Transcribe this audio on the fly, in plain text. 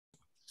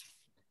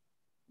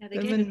Yeah,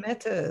 Women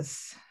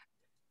Matters,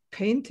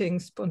 painting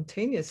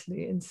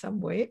spontaneously in some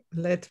way,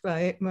 led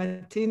by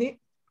Martini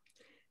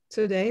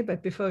today.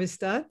 But before we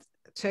start,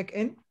 check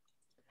in.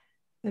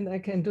 And I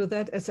can do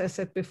that. As I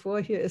said before,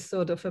 here is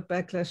sort of a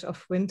backlash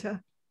of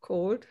winter,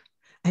 cold.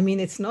 I mean,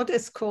 it's not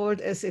as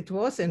cold as it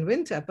was in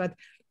winter, but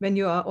when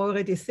you are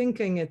already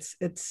thinking it's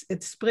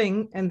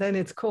spring and then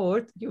it's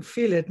cold, you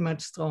feel it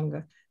much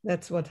stronger.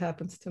 That's what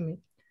happens to me.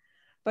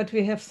 But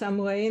we have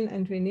some rain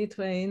and we need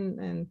rain,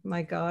 and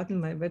my garden,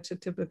 my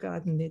vegetable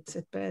garden needs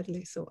it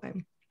badly. So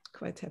I'm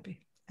quite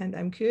happy. And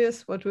I'm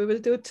curious what we will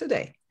do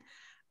today.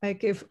 I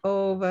give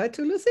over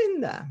to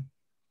Lucinda.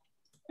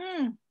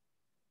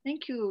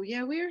 Thank you.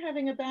 Yeah, we're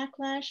having a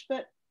backlash,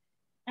 but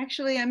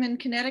actually I'm in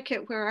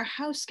Connecticut where our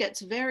house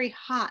gets very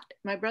hot.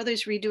 My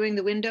brother's redoing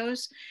the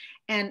windows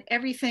and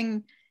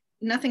everything,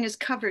 nothing is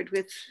covered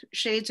with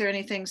shades or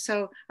anything.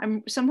 So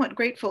I'm somewhat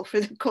grateful for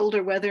the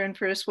colder weather and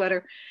for a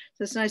sweater.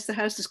 So it's nice the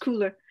house is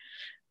cooler.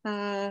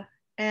 Being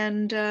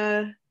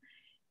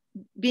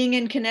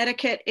in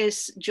Connecticut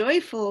is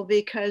joyful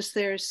because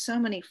there's so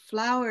many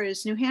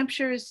flowers. New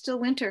Hampshire is still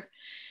winter.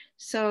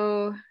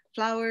 So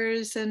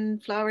flowers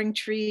and flowering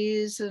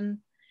trees, and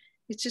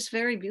it's just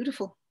very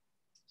beautiful.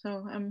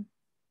 So I'm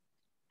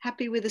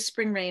happy with the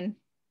spring rain.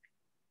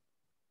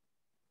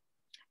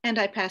 And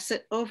I pass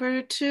it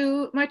over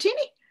to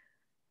Martini.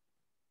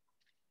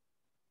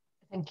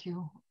 Thank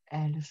you,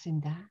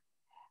 Lucinda.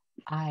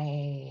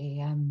 I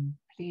am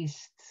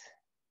pleased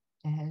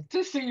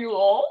to see you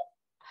all.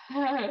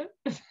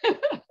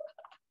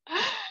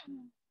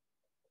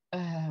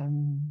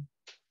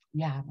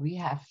 Yeah, we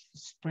have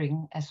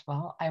spring as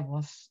well. I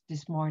was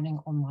this morning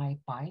on my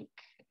bike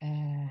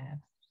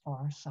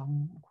for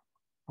some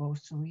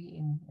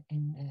grocery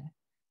in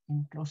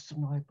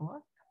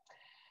Klosterneuburg,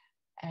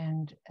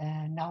 and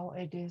now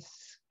it is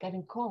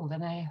getting cold.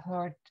 And I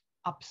heard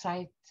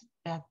upside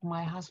that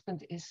my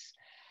husband is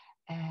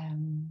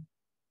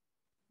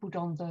put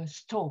on the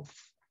stove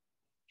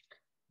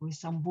with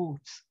some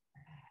wood.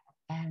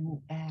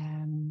 And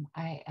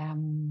I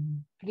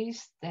am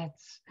pleased that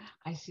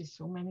I see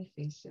so many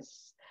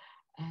faces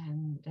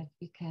and that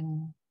we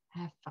can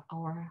have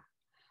our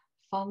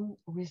fun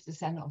with the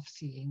Zen of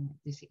Seeing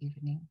this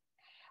evening.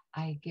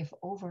 I give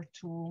over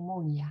to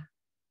Monia.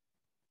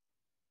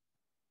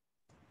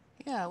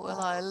 Yeah,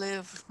 well, I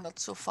live not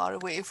so far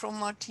away from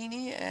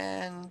Martini,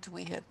 and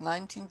we had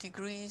 19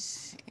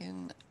 degrees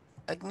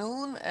at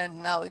noon,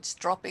 and now it's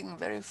dropping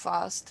very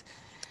fast.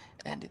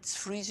 And it's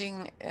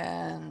freezing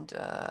and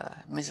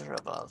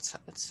miserable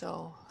outside.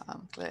 So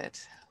I'm glad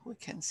we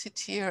can sit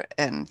here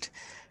and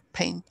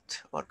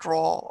paint or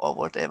draw or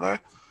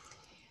whatever.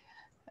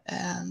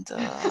 And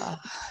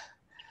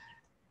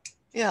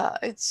yeah,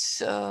 it's,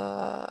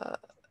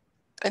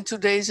 and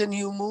today's a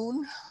new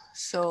moon,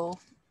 so,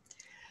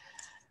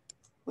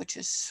 which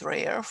is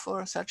rare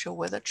for such a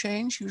weather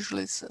change.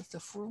 Usually it's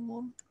the full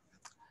moon.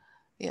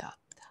 Yeah,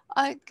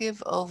 I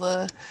give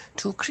over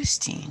to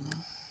Christine.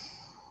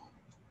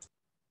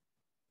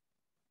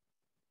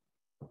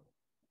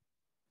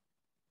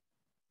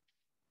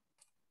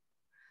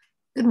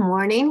 Good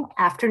morning,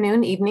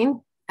 afternoon,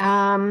 evening.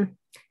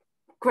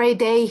 Gray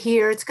day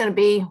here. It's going to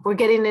be, we're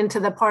getting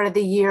into the part of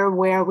the year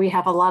where we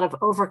have a lot of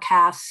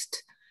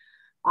overcast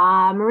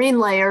marine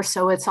layer,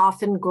 so it's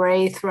often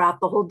gray throughout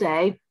the whole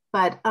day.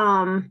 But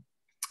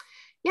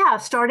yeah,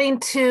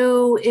 starting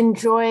to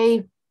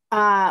enjoy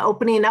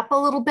opening up a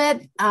little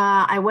bit.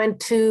 I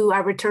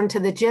returned to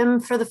the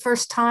gym for the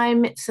first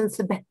time since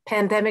the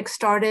pandemic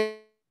started.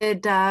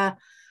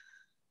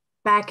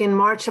 Back in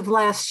March of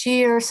last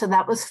year. So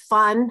that was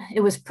fun.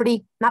 It was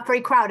not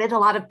very crowded. A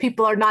lot of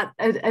people are not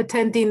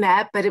attending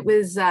that, but it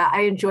was,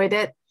 I enjoyed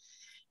it.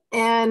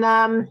 And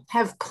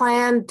have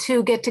planned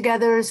to get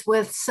togethers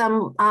with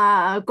some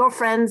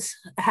girlfriends,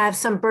 have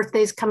some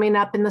birthdays coming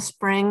up in the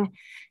spring.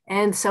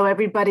 And so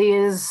everybody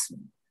is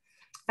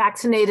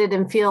vaccinated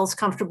and feels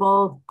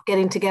comfortable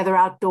getting together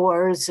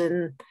outdoors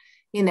and,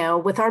 you know,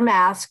 with our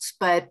masks,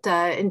 but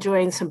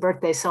enjoying some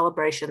birthday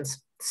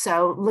celebrations.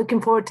 So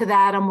looking forward to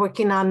that. I'm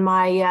working on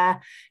my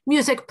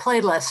music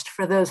playlist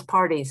for those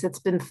parties. It's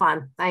been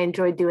fun. I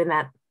enjoyed doing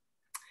that.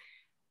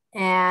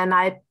 And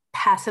I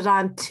pass it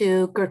on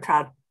to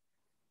Gertrude.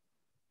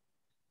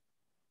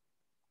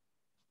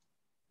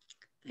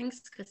 Thanks,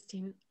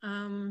 Christine.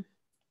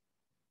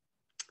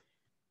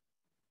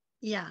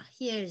 Yeah,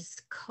 here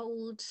is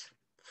cold,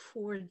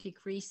 4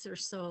 degrees or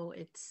so.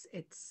 It's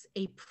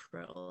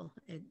April.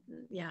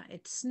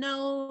 It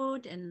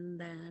snowed, and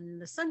then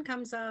the sun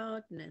comes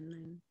out,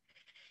 and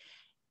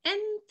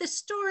the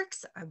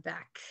storks are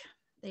back.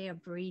 They are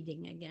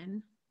breeding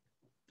again.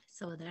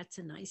 So that's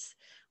a nice,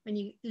 when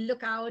you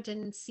look out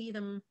and see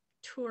them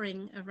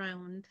touring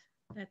around,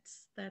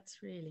 that's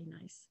really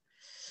nice.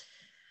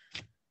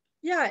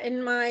 Yeah,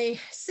 and my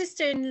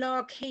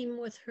sister-in-law came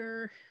with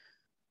her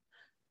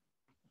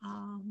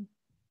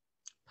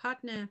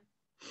partner.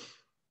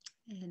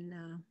 And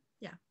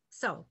yeah,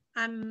 so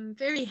I'm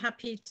very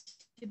happy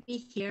to be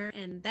here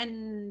and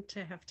then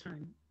to have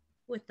time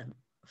with them.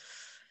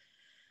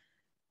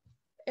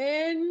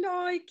 And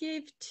I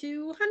give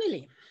to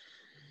Hanneli.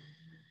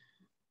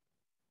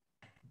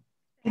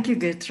 Thank you,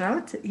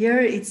 Gertrude.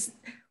 Here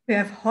we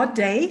have hot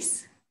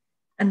days,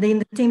 and then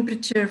the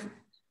temperature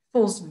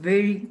falls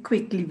very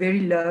quickly,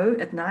 very low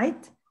at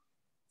night.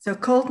 So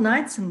cold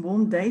nights and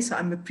warm days. So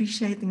I'm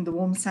appreciating the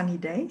warm, sunny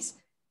days,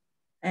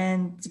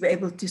 and to be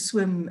able to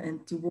swim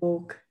and to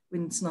walk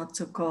when it's not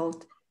so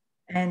cold.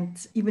 And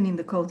even in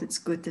the cold, it's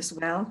good as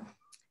well.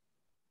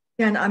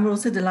 Yeah, and I'm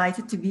also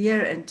delighted to be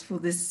here, and for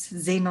this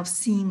Zen of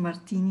Seeing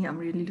Martini, I'm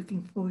really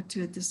looking forward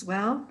to it as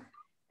well.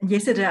 And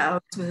yesterday I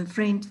was with a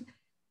friend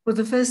for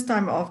the first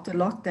time after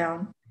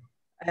lockdown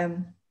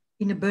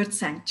in a bird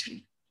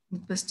sanctuary.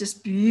 It was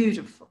just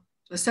beautiful.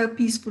 It was so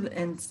peaceful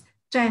and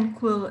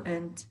tranquil,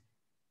 and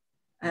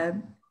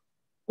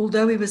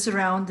although we were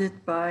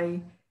surrounded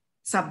by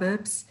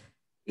suburbs,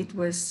 it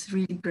was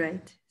really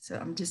great. So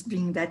I'm just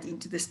bringing that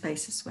into the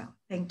space as well.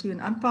 Thank you.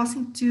 And I'm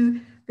passing to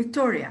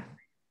Victoria.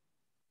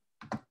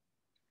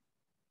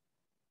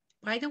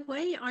 By the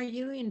way, are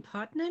you in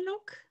partner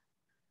look?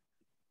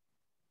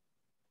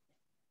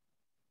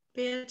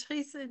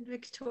 Beatrice and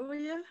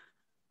Victoria?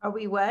 Are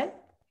we what?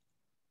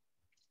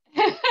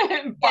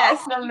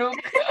 Yes. Look.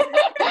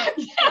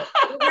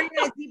 We're wearing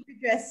our zebra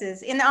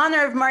dresses in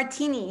honor of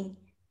Martini.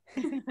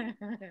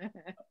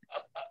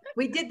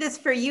 We did this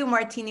for you,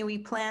 Martini. We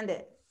planned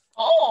it.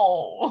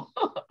 Oh.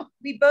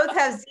 We both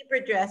have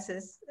zebra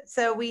dresses,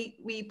 so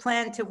we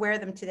plan to wear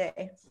them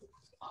today.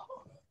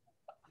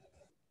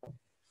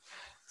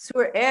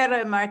 Sur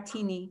Era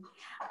Martini.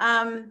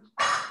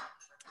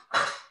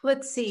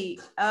 Let's see.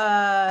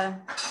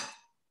 I'm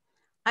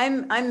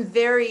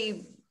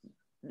very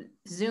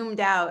zoomed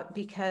out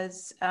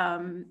because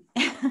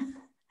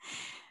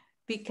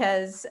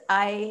because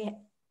I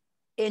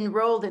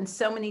enrolled in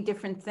so many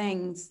different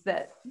things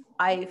that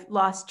I've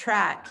lost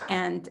track.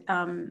 And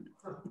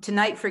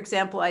tonight, for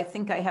example, I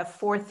think I have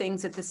 4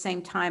 things at the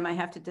same time. I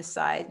have to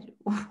decide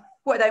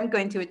what I'm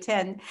going to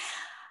attend.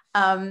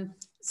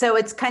 So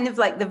it's kind of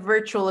like the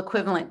virtual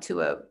equivalent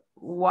to a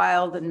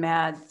wild and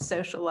mad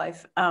social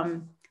life.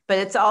 But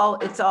it's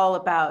all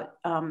about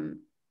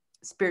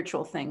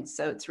spiritual things.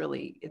 So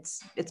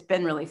it's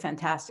been really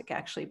fantastic,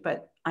 actually,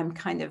 but I'm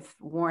kind of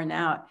worn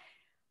out.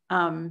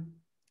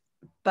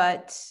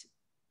 But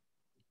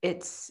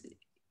it's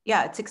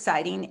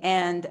exciting.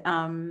 And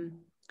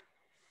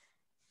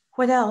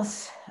what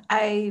else?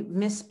 I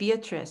miss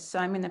Beatrice, so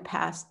I'm going to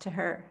pass to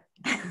her.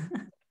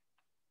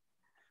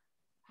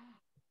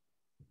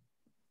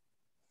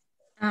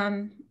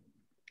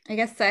 I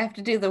guess I have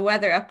to do the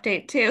weather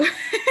update too.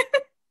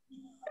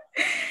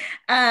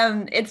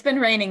 It's been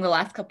raining the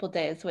last couple of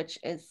days,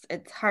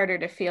 it's harder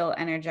to feel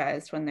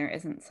energized when there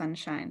isn't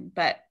sunshine.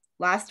 But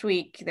last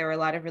week there were a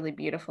lot of really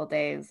beautiful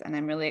days, and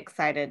I'm really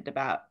excited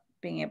about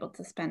being able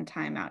to spend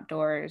time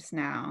outdoors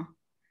now,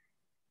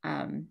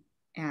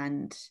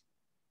 and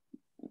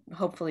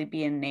hopefully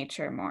be in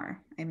nature more.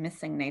 I'm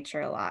missing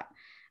nature a lot.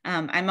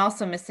 I'm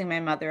also missing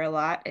my mother a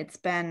lot. It's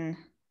been,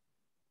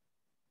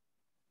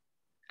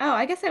 oh,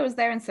 I guess I was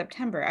there in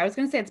September. I was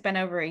going to say it's been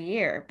over a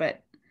year,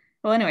 but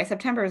well, anyway,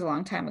 September was a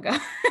long time ago.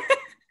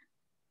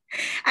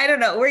 I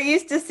don't know. We're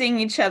used to seeing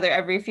each other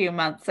every few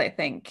months, I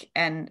think.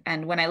 And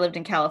when I lived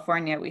in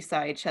California, we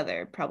saw each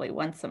other probably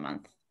once a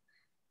month.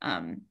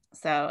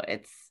 So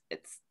it's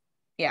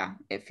yeah,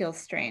 it feels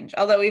strange.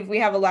 Although we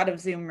have a lot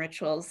of Zoom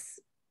rituals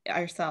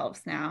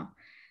ourselves now,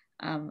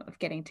 of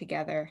getting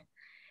together,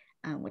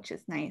 which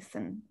is nice,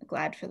 and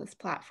glad for this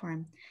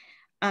platform.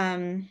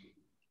 I'm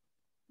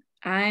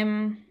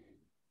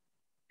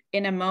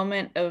in a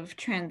moment of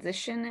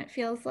transition, it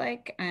feels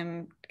like.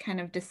 I'm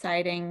kind of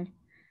deciding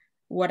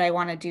what I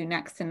want to do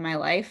next in my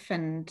life,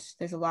 and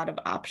there's a lot of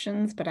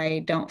options, but I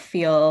don't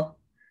feel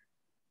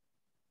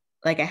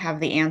like I have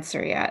the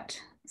answer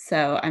yet.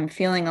 So I'm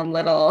feeling a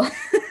little,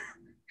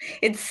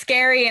 it's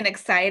scary and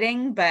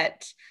exciting,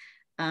 but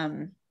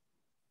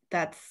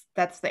that's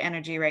the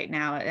energy right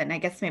now. And I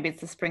guess maybe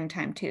it's the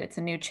springtime too. It's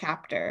a new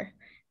chapter,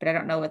 but I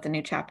don't know what the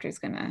new chapter is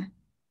going to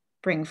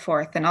bring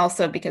forth. And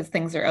also because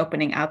things are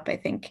opening up, I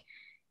think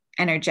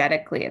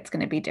energetically it's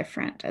going to be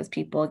different as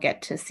people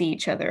get to see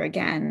each other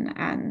again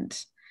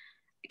and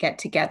get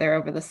together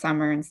over the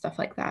summer and stuff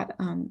like that,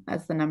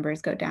 as the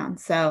numbers go down.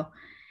 So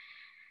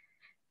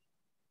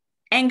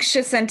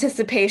anxious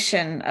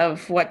anticipation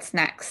of what's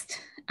next,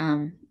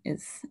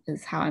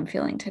 is how I'm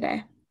feeling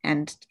today,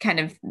 and kind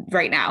of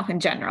right now in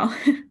general.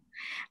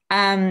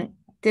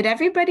 Did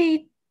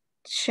everybody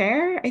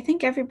share? I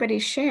think everybody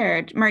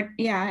shared.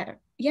 Yeah.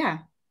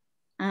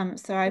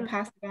 So I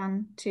passed it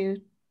on to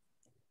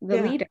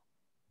the leader.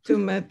 To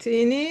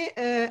Martini,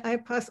 I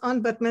pass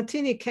on, but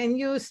Martini, can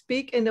you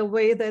speak in a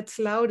way that's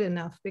loud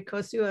enough?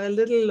 Because you are a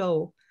little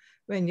low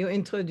when you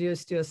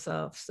introduced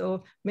yourself.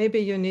 So maybe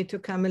you need to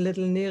come a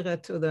little nearer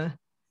to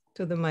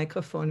the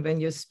microphone when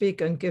you speak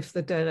and give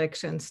the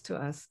directions to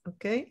us,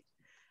 okay?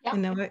 Yeah.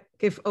 And now I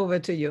give over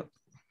to you.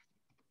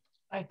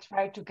 I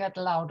try to get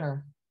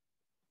louder.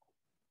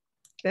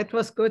 That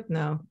was good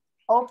now.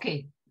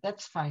 Okay,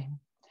 that's fine.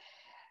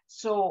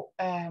 So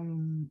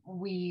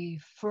we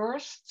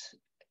first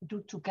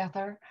do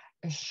together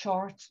a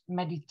short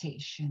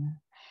meditation.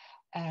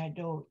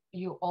 Though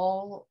you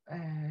all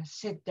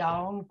sit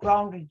down,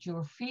 grounded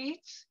your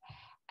feet,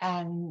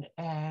 and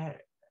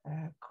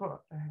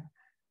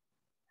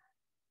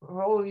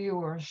roll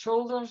your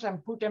shoulders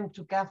and put them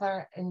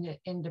together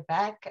in the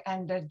back,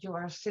 and that you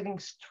are sitting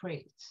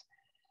straight.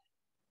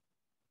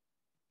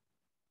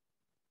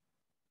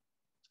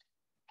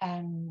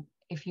 And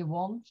if you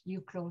want,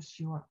 you close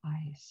your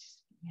eyes.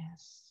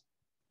 Yes.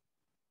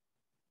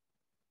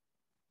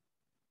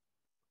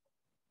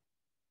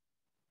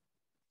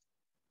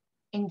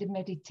 In the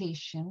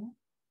meditation,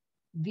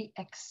 we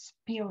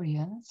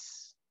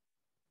experience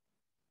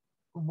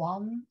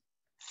one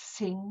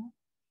thing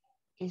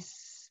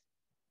is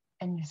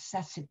a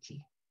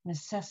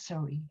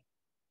necessary.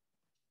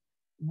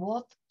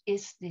 What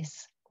is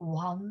this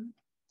one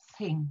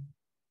thing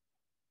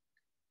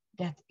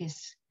that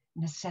is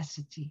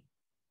necessity?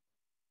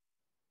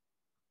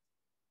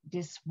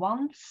 This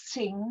one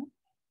thing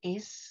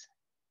is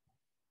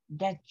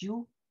that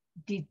you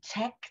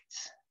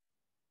detect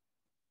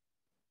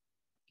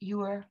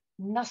your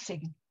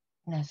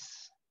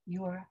nothingness,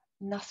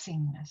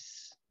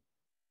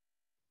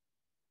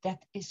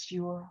 that is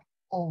your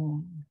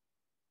own.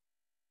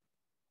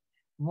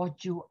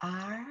 What you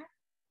are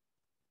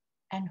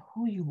and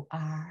who you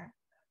are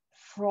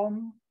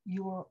from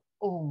your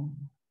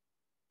own.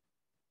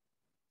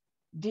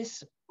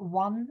 This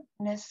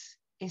oneness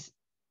is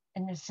a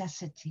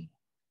necessity.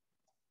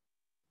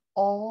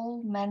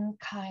 All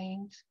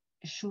mankind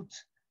should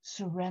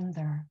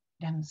surrender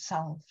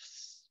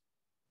themselves.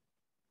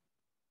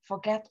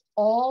 Forget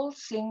all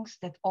things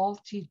that all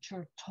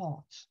teachers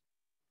taught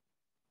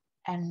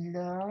and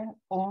learn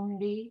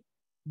only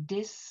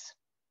this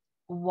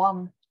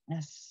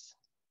oneness,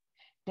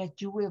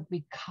 that you will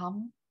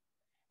become,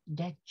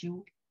 that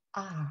you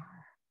are.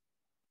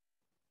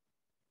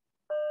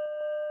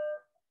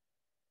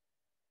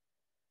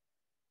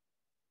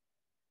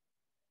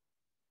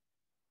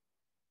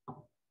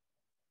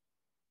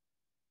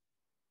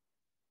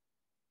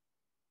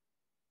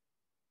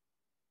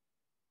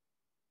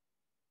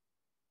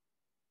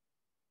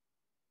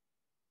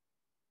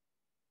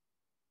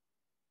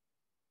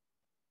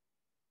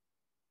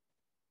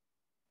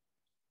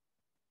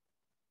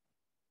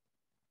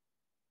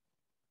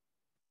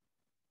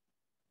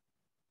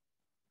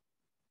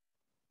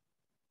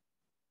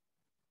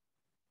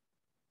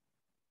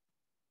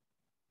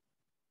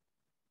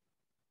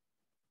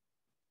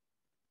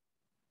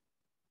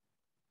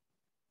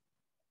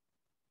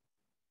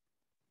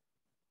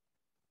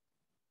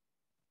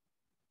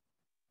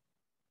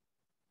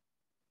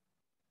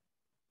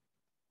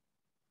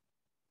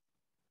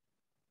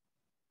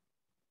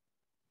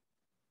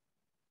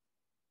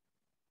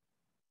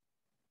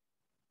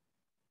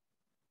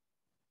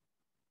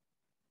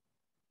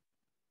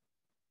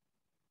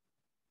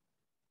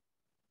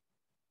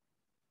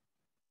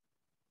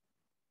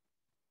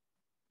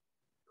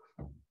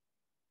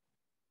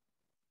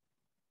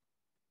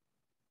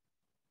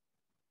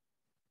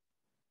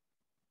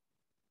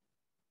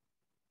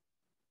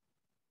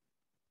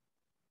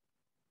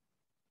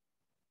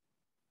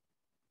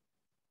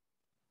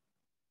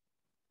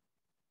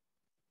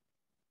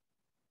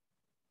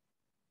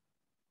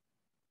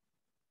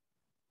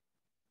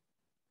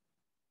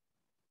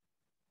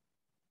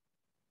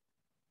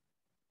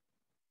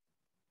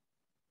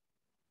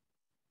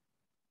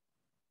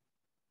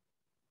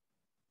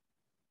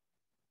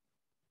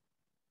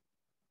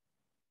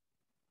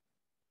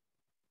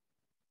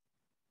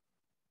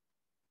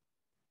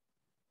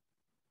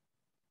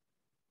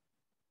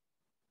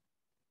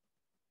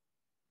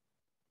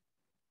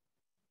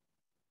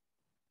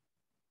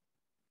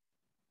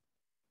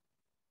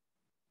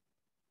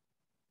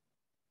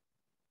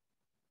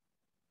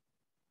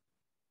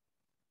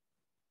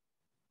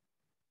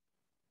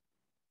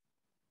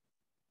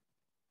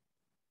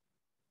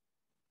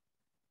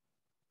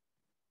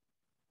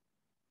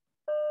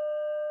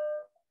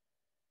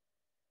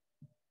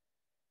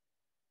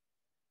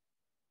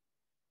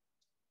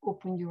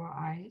 Open your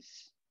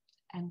eyes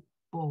and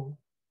bow.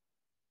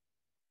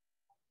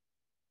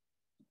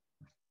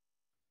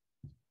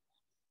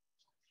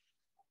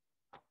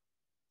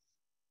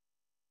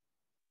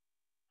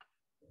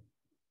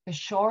 A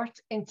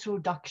short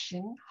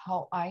introduction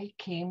how I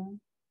came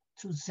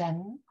to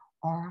Zen,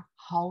 or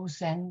how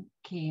Zen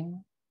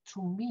came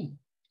to me.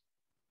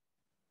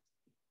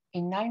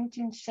 In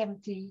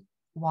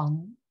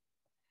 1971,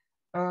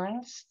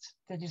 Ernst,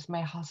 that is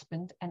my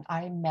husband, and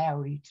I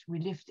married. We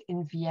lived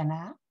in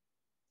Vienna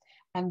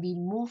and we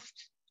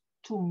moved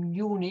to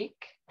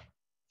Munich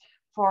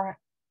for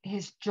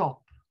his job.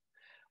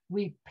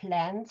 We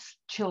planned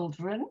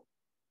children,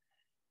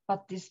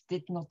 but this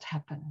did not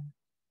happen.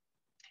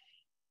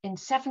 In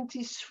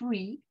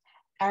 1973,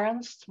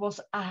 Ernst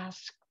was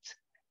asked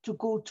to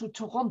go to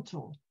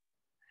Toronto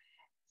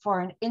for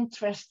an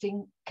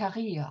interesting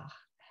career.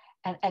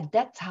 And at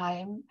that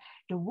time,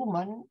 the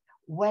woman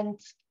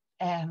went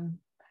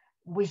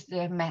with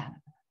the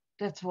man.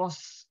 That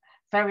was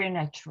very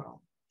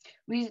natural.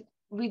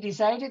 We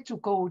decided to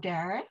go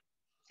there,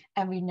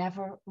 and we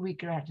never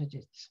regretted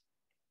it.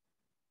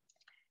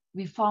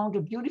 We found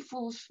a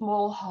beautiful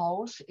small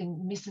house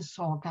in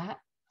Mississauga,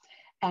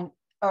 and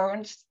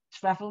Ernst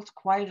traveled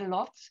quite a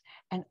lot,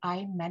 and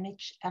I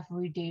managed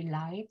everyday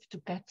life to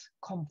get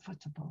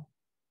comfortable.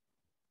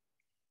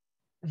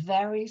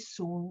 Very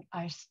soon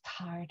I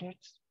started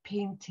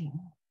painting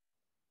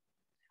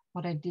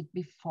what I did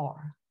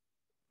before.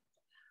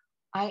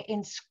 I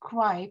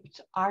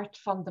inscribed art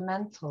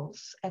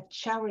fundamentals at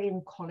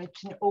Sheridan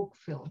College in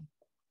Oakville,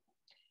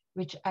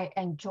 which I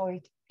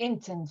enjoyed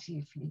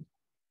intensively.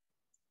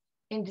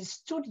 In the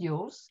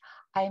studios,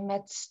 I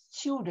met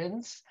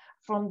students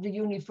from the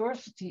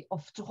University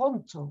of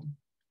Toronto.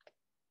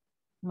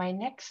 My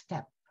next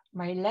step,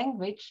 my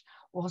language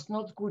was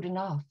not good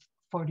enough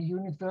for the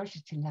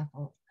university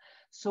level,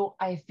 so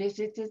I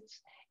visited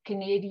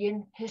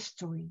Canadian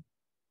history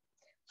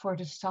for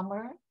the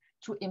summer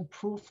to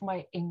improve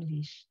my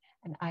English,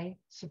 and I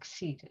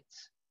succeeded.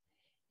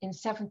 In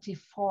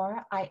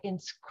 '74, I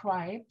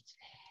inscribed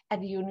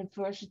at the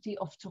University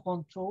of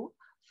Toronto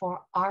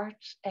for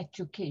art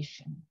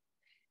education,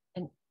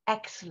 an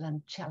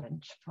excellent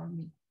challenge for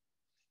me.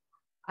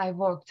 I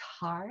worked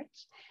hard,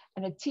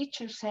 and a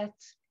teacher said,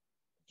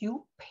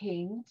 "You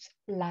paint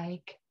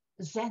like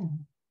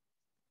Zen."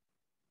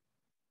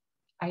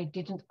 I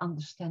didn't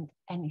understand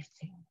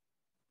anything.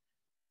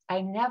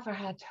 I never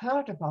had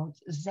heard about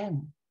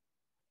Zen,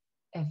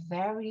 a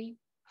very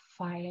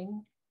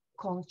fine,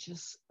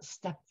 conscious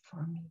step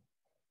for me.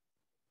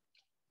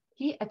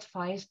 He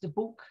advised the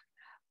book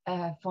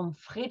from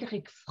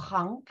Frederick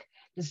Frank,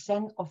 The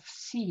Zen of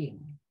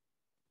Seeing,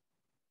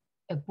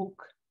 a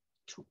book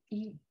to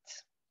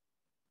eat.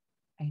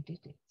 I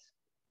did it.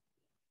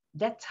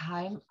 That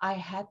time I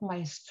had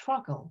my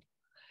struggle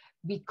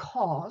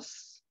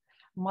because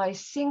my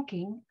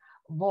thinking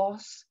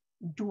was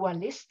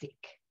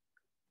dualistic.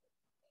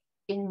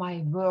 In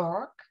my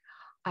work,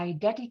 I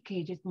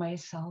dedicated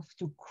myself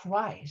to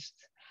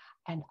Christ,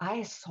 and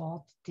I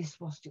thought this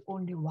was the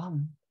only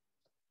one.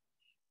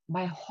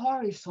 My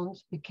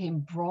horizons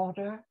became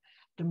broader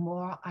the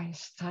more I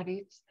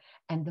studied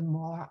and the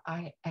more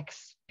I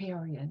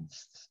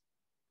experienced.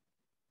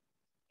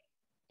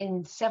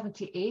 In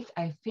 '78,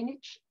 I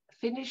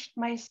finished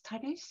my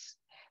studies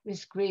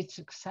with great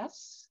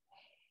success.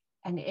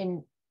 And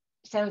in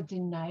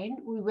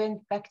 '79, we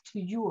went back to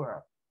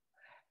Europe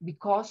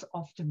because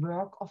of the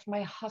work of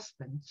my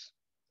husband.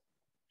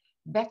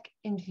 Back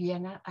in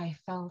Vienna, I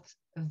felt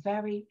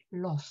very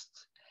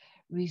lost.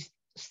 We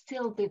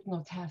still did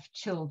not have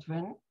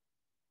children,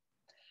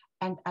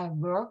 and I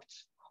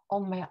worked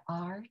on my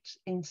art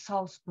in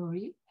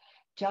Salisbury,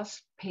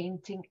 just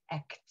painting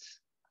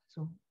acts,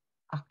 so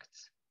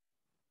acts.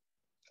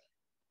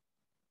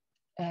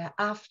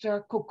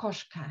 After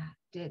Kokoschka,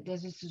 there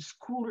is a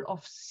school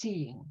of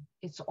seeing.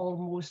 It's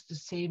almost the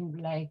same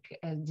like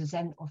the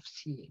Zen of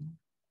seeing.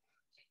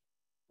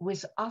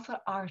 With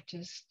other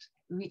artists,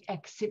 we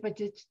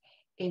exhibited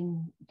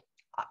in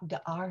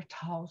the art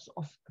house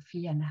of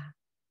Vienna.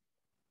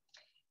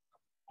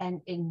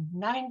 And in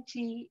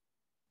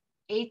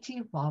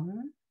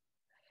 1981,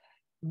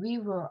 we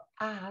were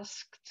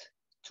asked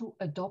to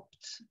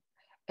adopt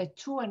a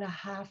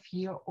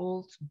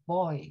 2.5-year-old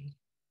boy,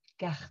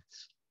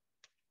 Gert.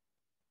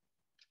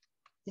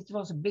 It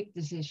was a big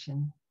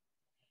decision.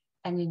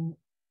 And in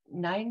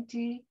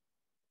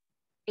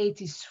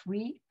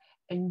 1983,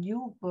 a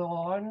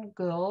newborn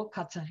girl,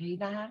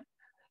 Katharina,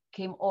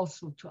 came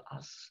also to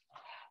us.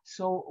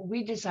 So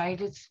we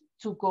decided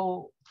to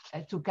go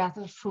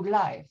together through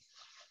life.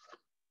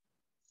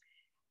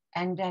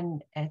 And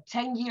then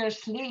 10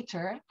 years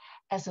later,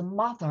 as a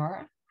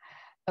mother,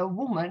 a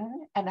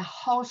woman and a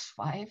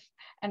housewife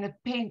and a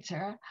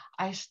painter,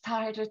 I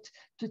started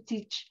to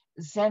teach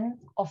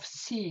Zen of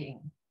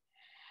seeing,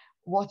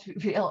 what we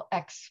will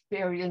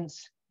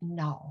experience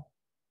now.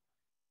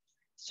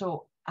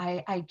 So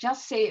I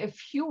just say a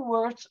few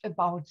words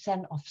about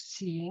Zen of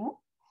seeing.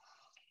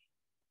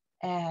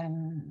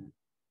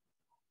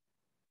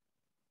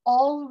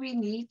 All we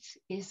need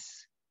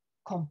is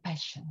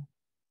compassion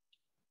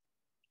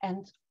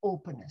and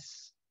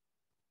openness.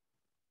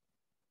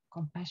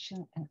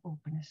 Compassion and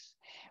openness.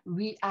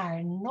 We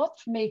are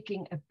not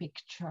making a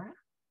picture.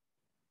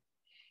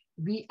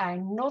 We are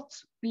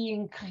not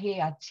being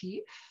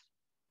creative.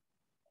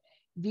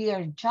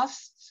 We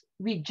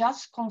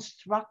just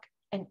construct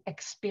an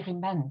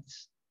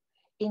experiment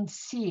in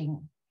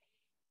seeing,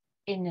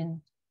 in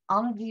an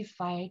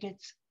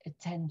undivided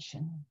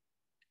attention,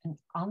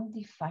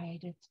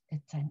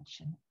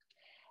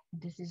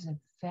 This is a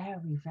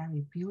very,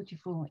 very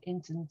beautiful,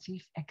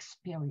 intensive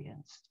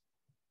experience.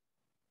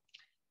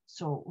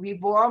 So we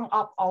warm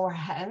up our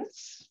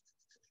hands.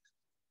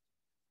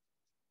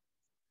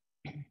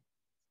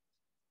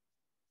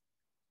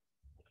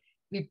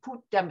 We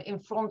put them in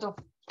front of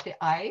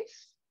the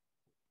eyes.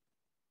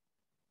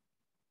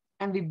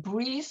 And we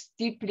breathe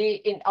deeply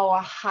in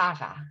our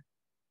hara.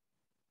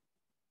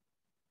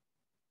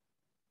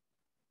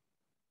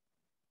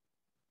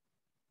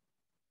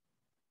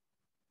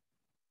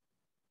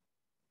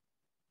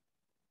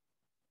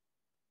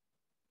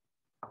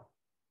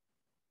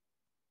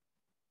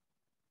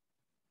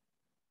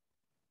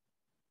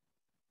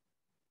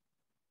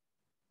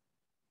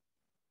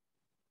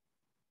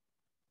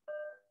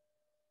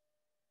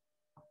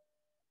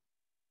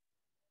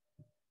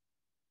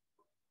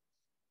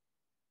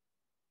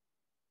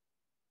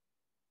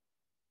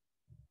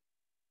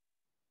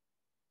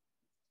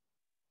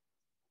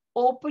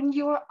 Open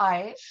your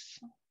eyes.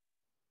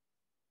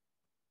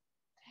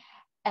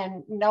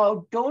 And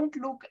now don't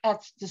look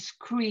at the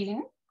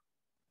screen,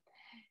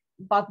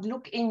 but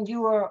look in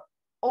your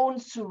own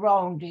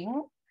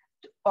surrounding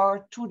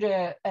or to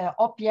the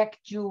object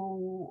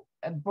you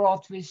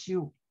brought with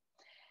you.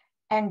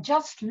 And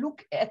just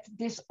look at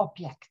this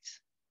object.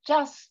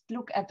 Just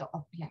look at the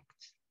object.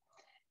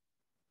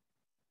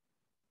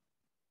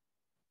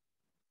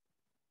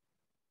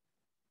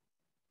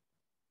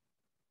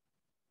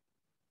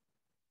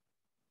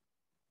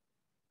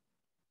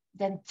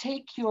 Then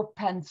take your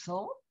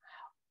pencil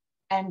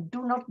and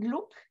do not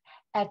look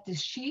at the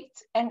sheet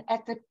and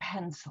at the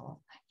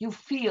pencil. You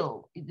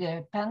feel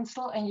the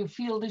pencil and you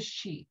feel the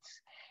sheet.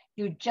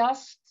 You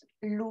just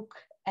look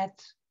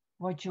at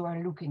what you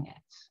are looking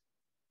at.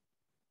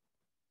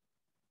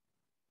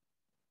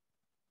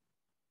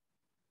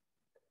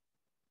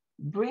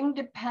 Bring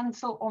the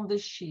pencil on the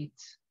sheet.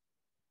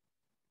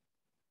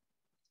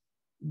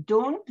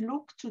 Don't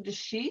look to the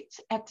sheet,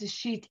 at the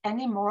sheet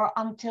anymore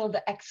until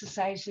the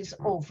exercise is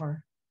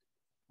over.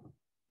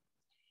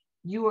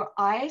 Your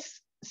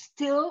eyes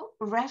still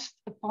rest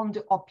upon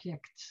the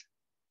object.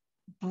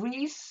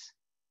 Breathe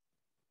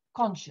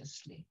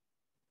consciously.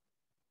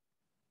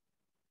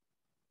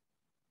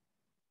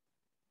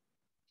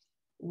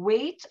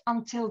 Wait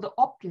until the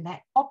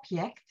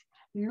object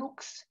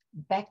looks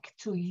back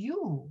to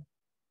you.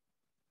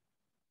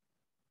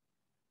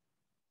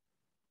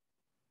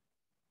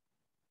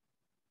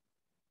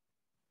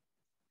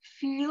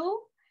 Feel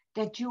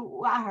that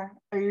you are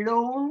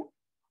alone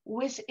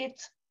with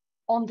it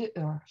on the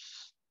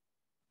earth.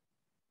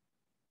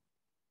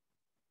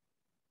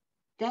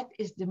 That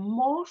is the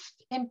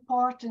most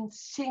important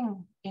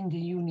thing in the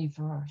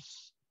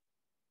universe.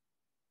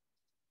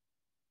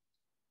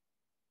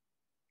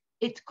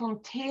 It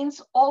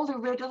contains all the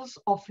riddles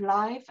of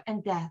life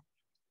and death.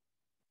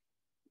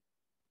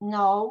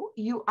 Now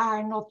you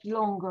are not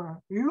longer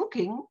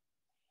looking,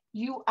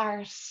 you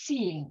are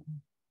seeing.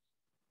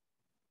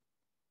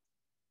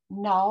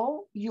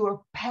 Now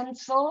your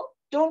pencil,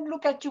 don't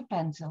look at your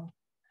pencil.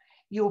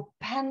 Your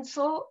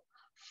pencil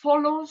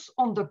follows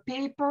on the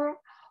paper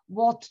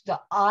what the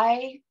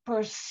eye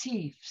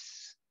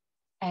perceives,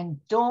 and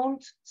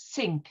don't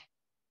think.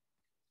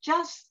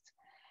 Just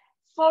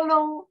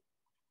follow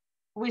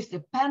with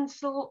the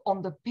pencil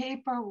on the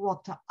paper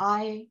what the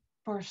eye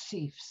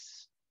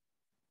perceives.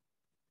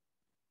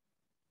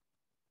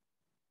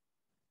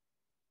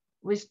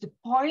 With the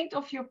point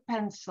of your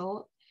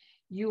pencil,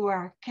 you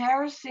are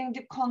caressing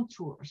the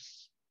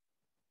contours.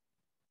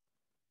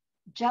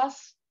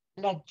 Just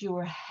let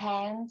your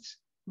hands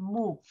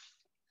move.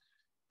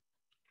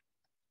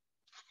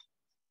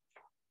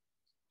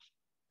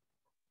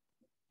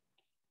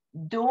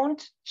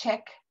 Don't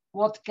check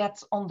what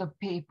gets on the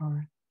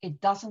paper. It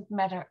doesn't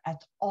matter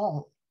at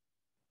all.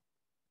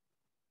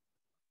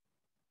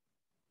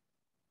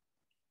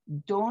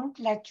 Don't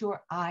let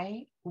your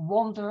eye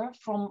wander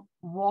from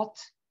what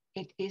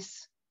it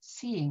is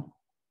seeing.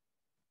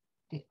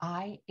 The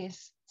eye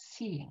is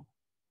seeing.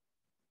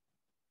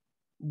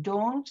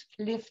 Don't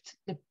lift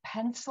the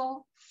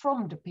pencil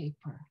from the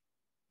paper.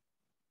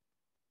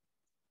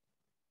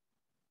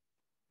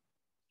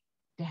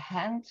 The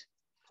hand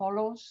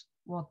follows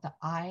what the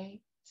eye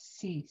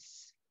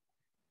sees.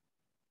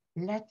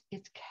 Let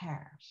it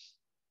caress.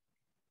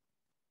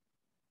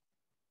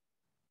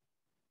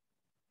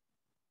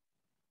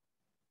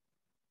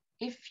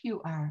 If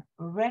you are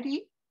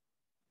ready,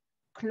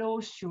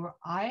 close your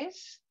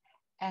eyes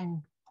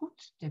and put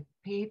the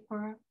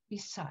paper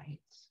beside.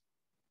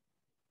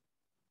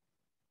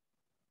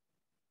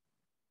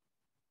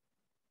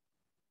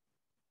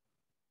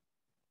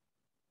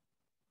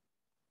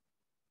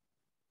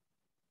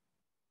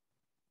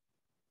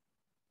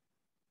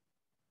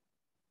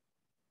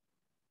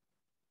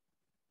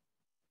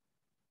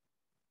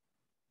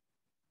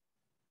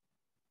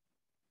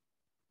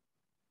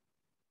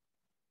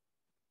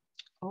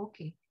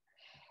 Okay.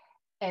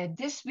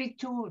 This we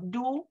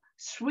do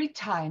 3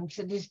 times.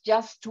 It is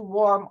just to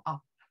warm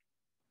up.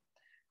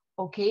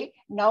 Okay,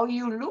 now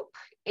you look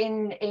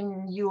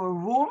in your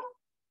room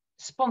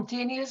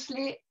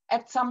spontaneously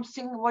at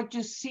something what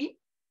you see.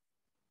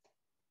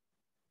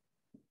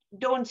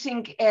 Don't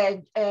think,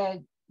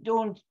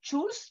 don't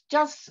choose,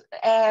 just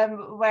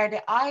where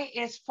the eye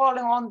is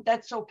falling on,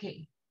 that's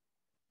okay.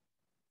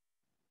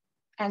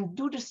 And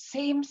do the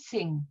same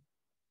thing.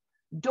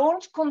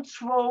 Don't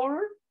control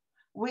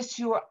with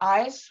your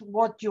eyes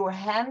what your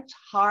hand,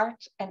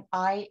 heart, and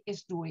eye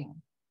is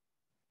doing.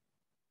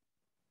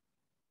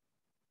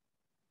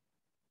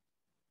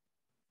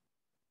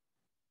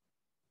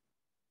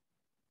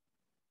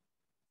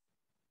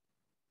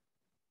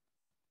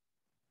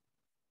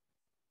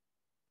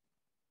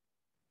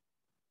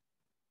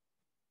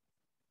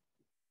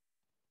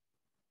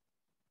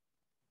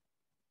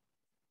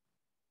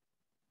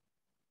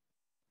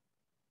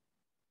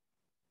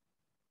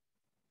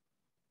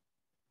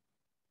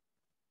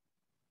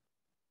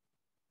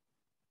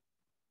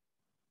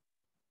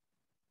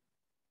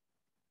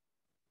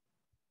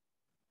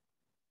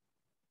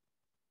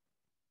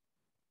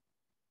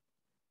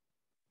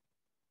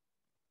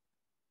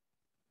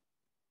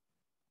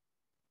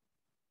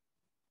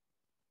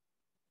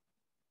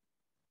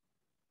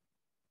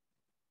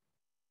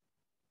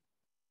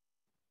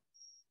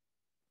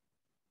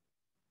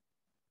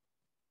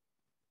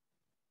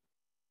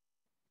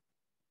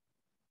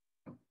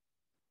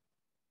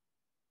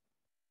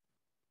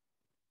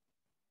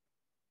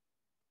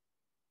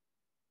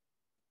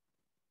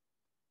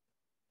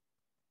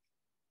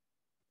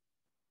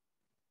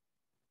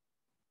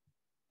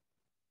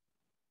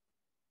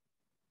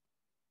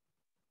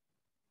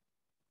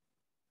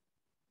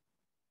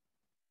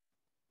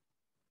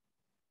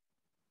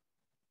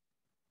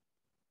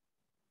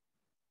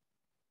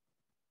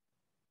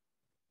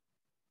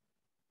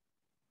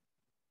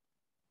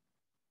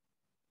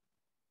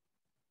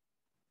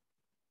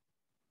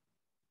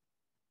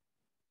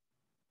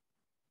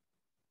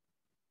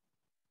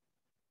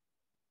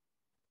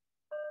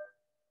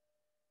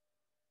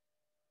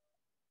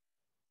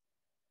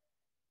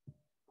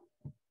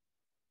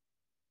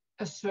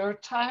 A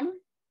third time,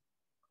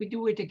 we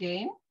do it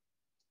again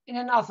in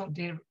another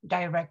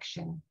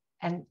direction.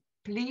 And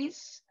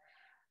please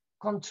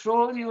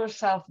control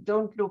yourself.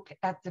 Don't look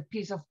at the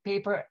piece of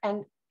paper.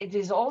 And it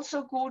is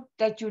also good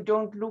that you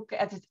don't look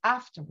at it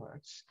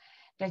afterwards,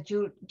 that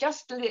you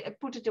just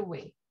put it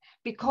away,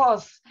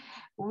 because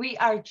we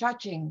are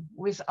judging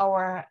with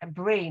our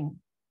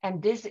brain.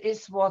 And this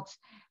is what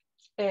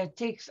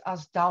takes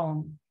us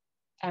down.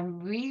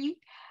 And we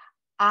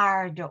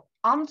are the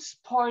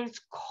unspoiled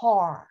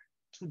core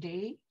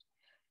today,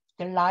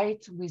 the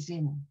light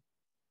within.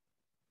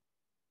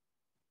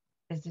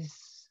 This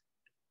is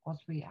what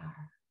we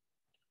are.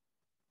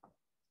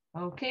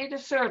 Okay, the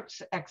third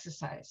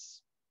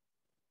exercise.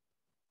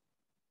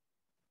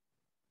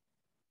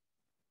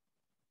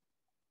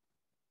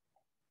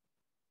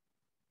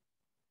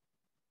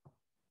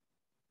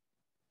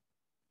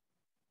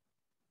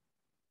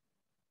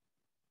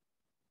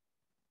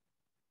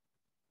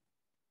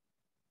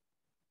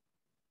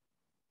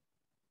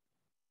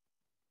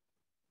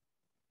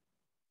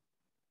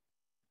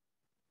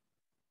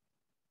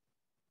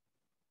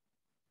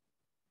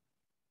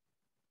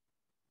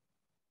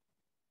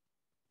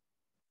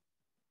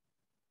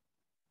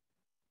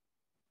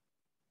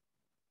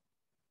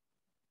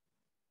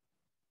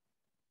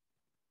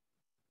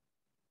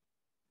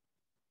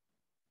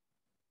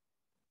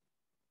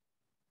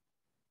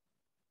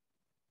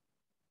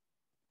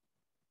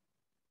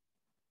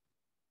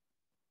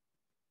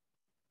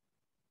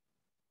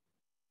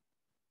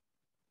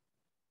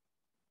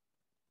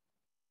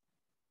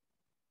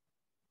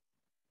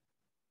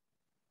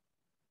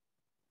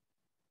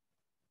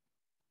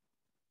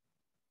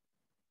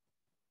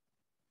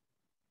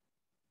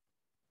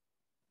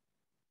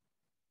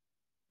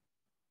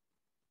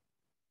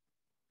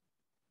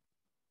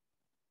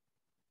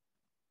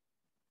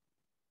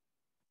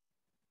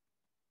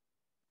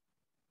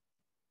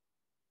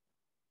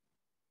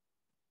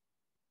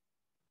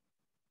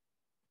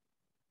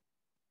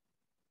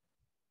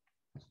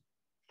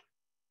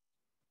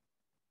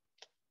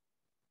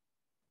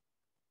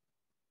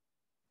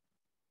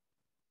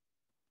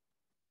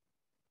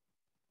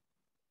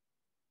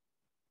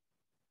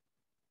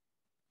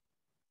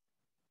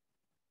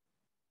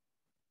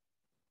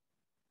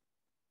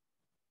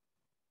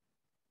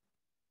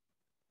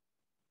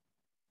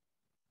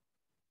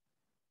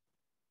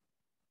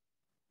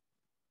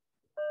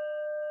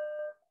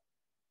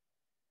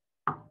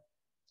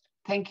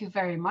 Thank you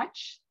very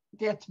much.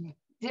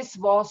 This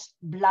was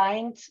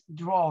blind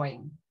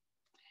drawing.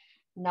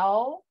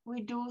 Now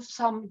we do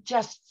some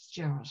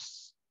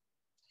gestures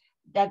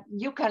that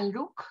you can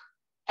look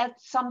at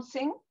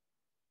something,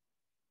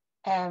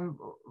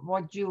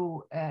 what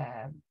you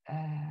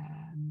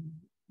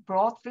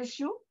brought with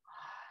you.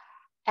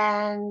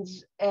 And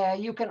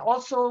you can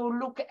also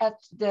look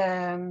at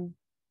the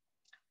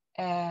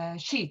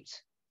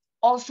sheet.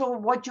 Also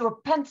what your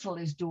pencil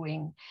is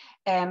doing.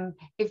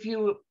 If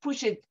you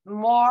push it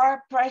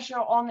more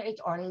pressure on it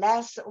or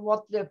less,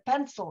 what the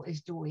pencil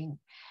is doing.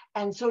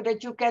 And so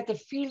that you get the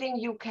feeling,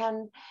 you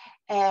can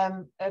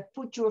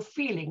put your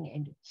feeling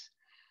in it.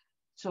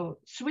 So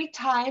 3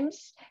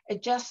 times a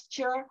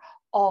gesture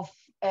of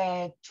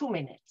 2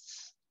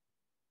 minutes.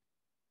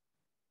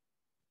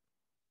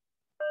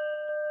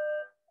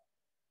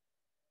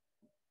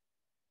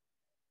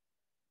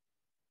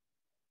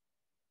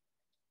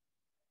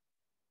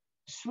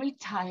 Three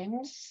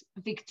times,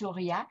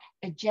 Victoria,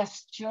 a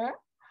gesture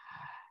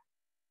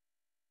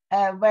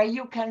where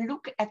you can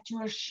look at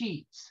your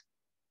sheet.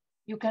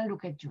 You can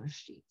look at your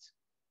sheet.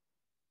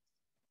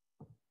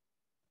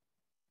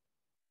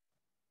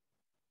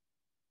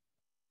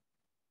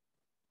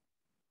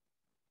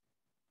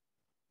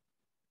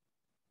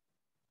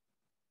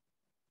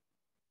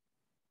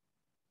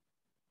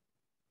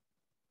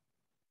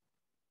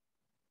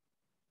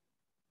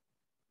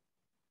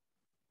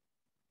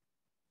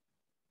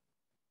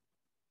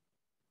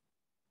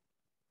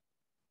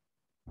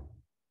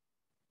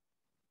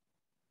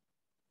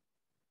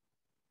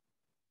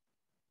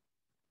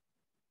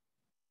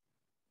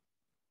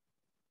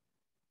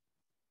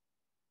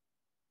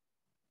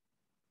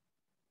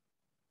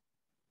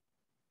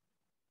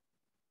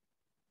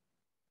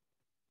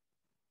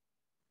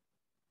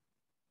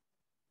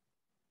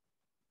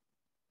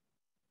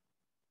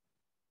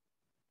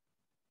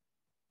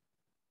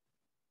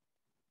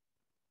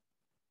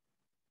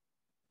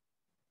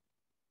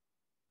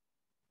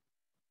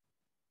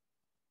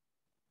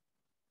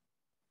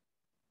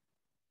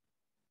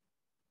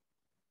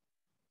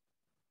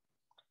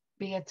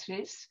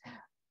 Beatrice,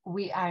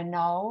 we are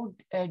now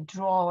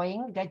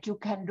drawing that you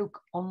can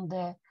look on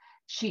the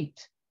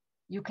sheet.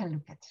 You can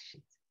look at the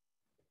sheet.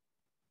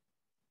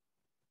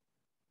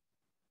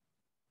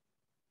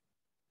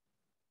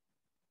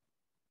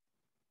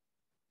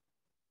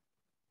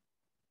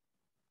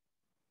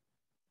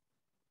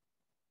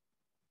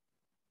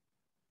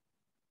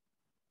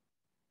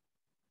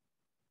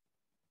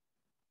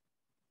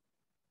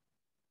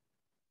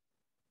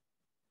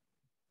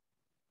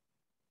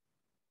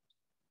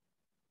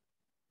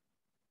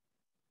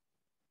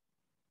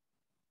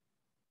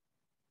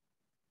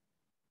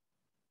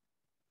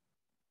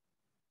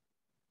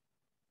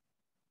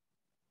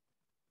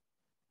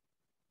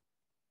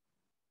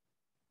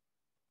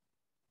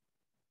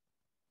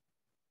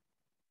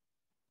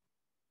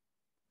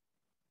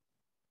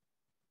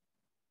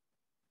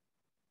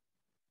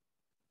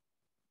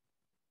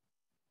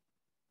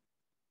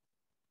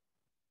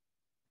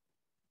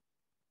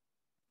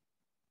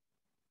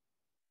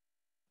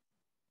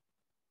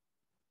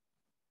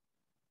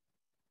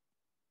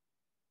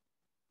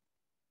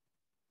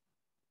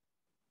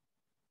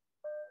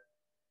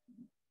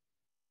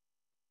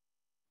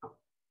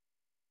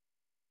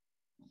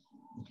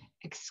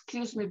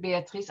 excuse me,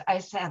 Beatrice, I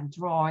said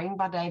drawing,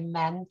 but I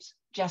meant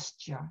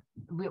gesture.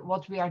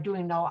 What we are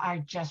doing now are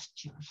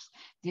gestures.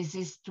 This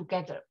is to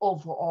get an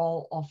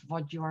overall of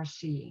what you are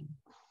seeing.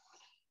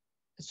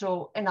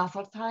 So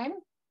another time,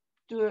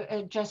 do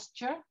a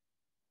gesture.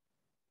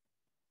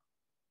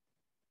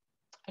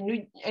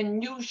 A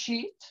new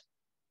sheet.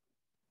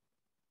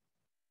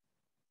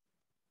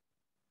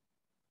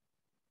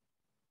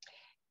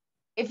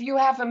 If you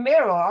have a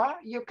mirror,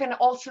 you can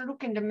also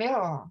look in the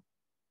mirror.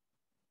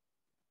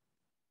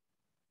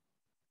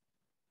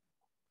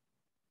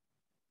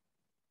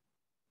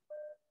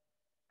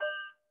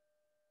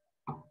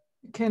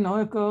 We can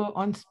all go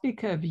on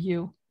speaker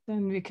view,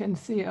 then we can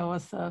see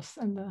ourselves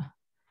and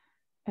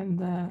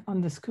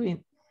on the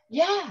screen.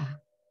 Yeah.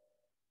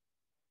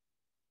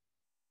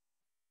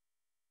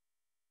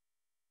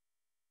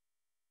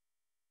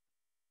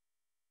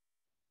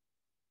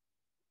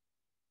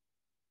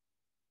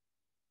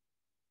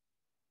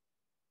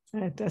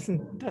 It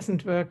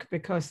doesn't work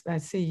because I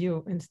see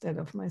you instead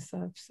of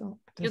myself. So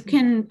you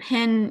can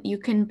pin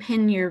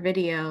your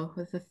video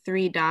with the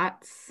 3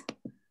 dots.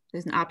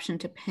 There's an option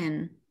to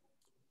pin.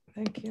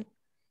 Thank you.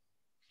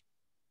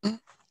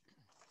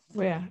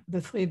 Where?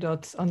 The 3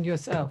 dots on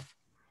yourself.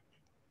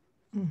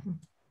 Mm-hmm.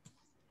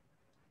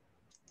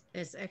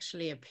 There's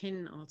actually a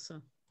pin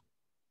also.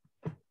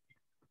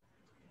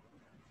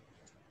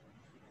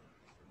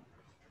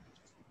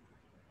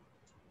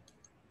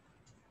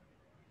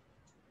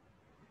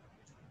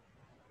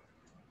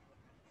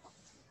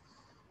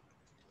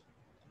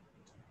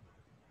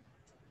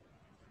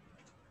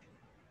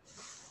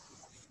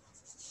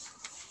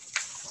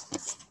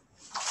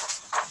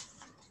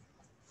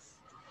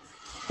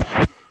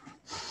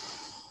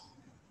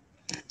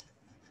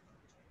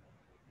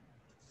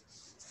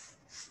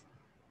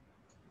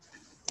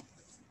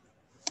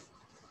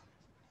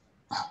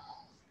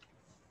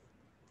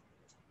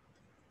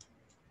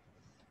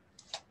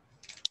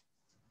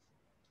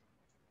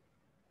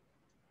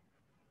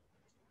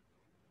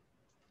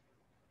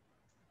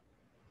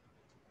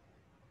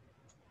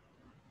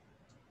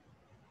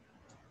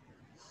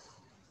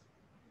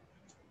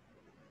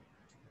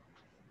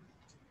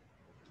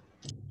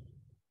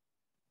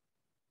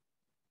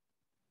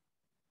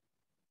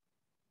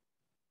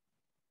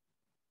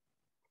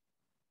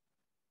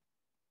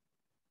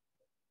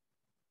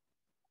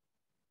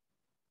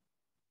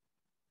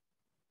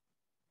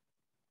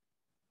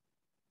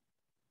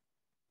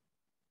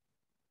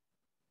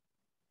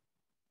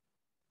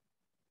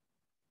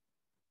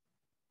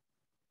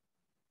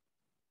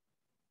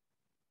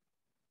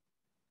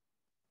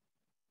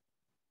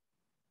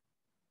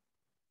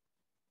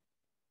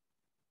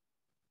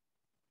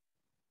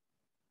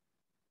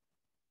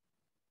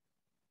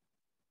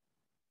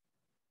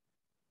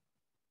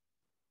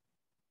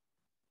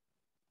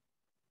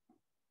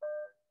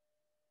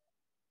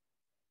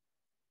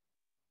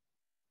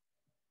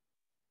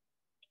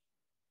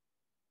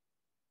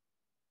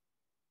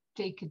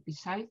 Take it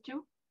beside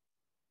you.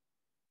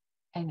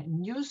 And a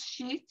news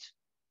sheet.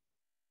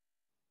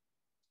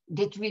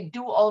 Did we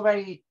do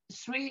already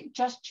 3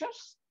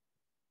 gestures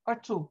or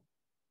 2?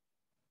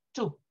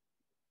 2.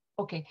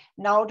 Okay,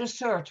 now the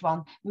third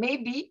one.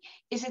 Maybe,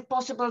 is it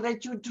possible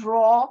that you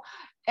draw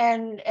a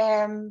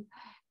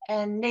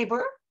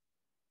neighbor?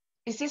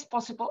 Is this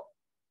possible?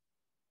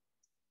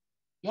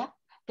 Yeah.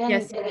 Then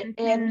yes. it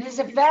is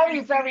a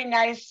very, very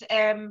nice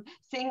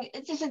thing.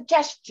 It is a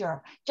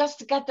gesture, just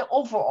to get the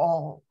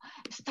overall.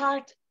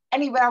 Start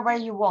anywhere where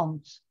you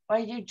want, where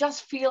you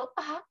just feel,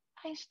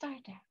 I start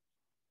there.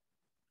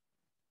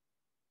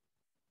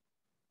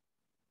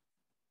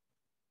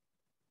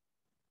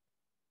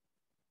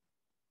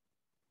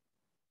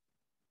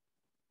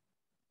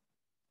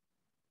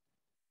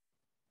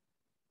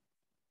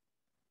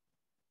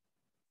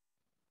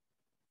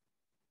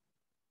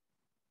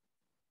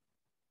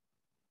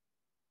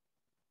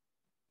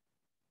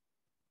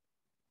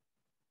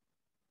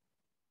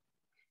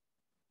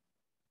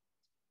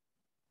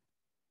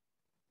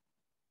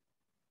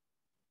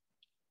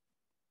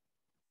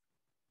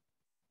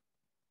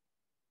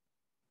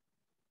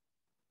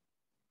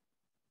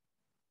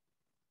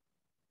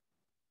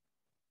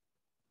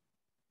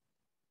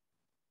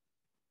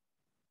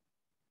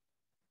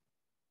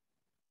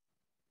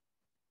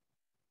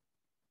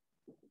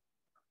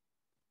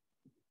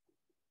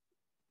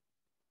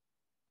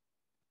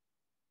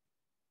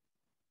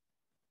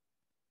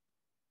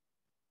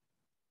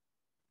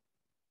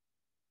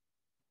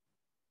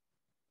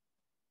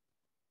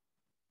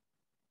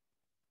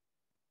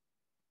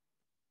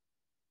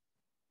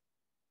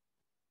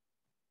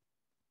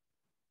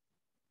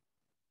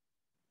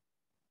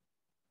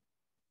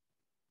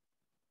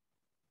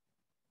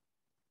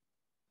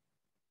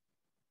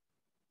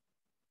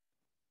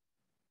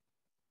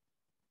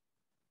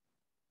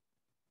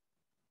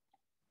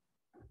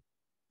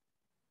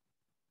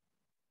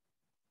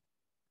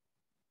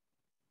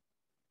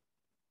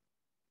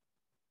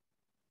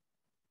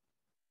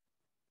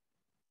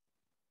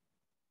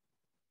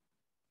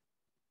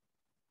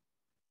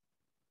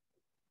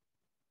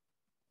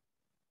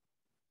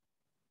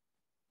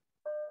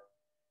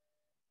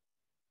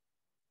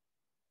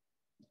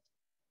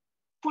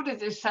 put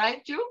it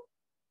aside you.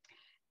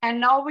 And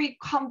now we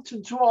come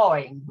to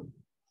drawing.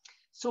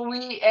 So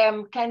we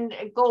can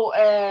go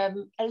a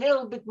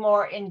little bit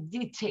more in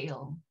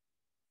detail.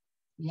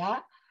 Yeah.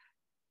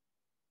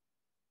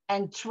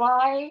 And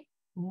try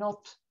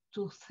not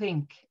to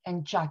think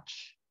and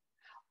judge.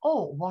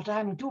 Oh, what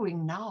I'm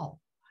doing now,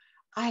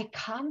 I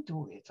can't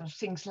do it, or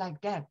things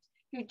like that.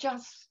 You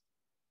just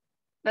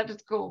let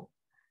it go.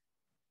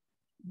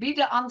 Be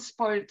the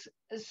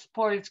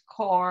spoiled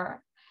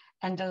core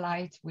and the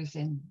light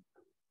within.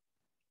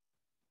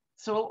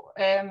 So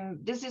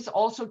this is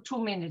also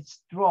 2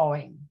 minutes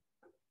drawing.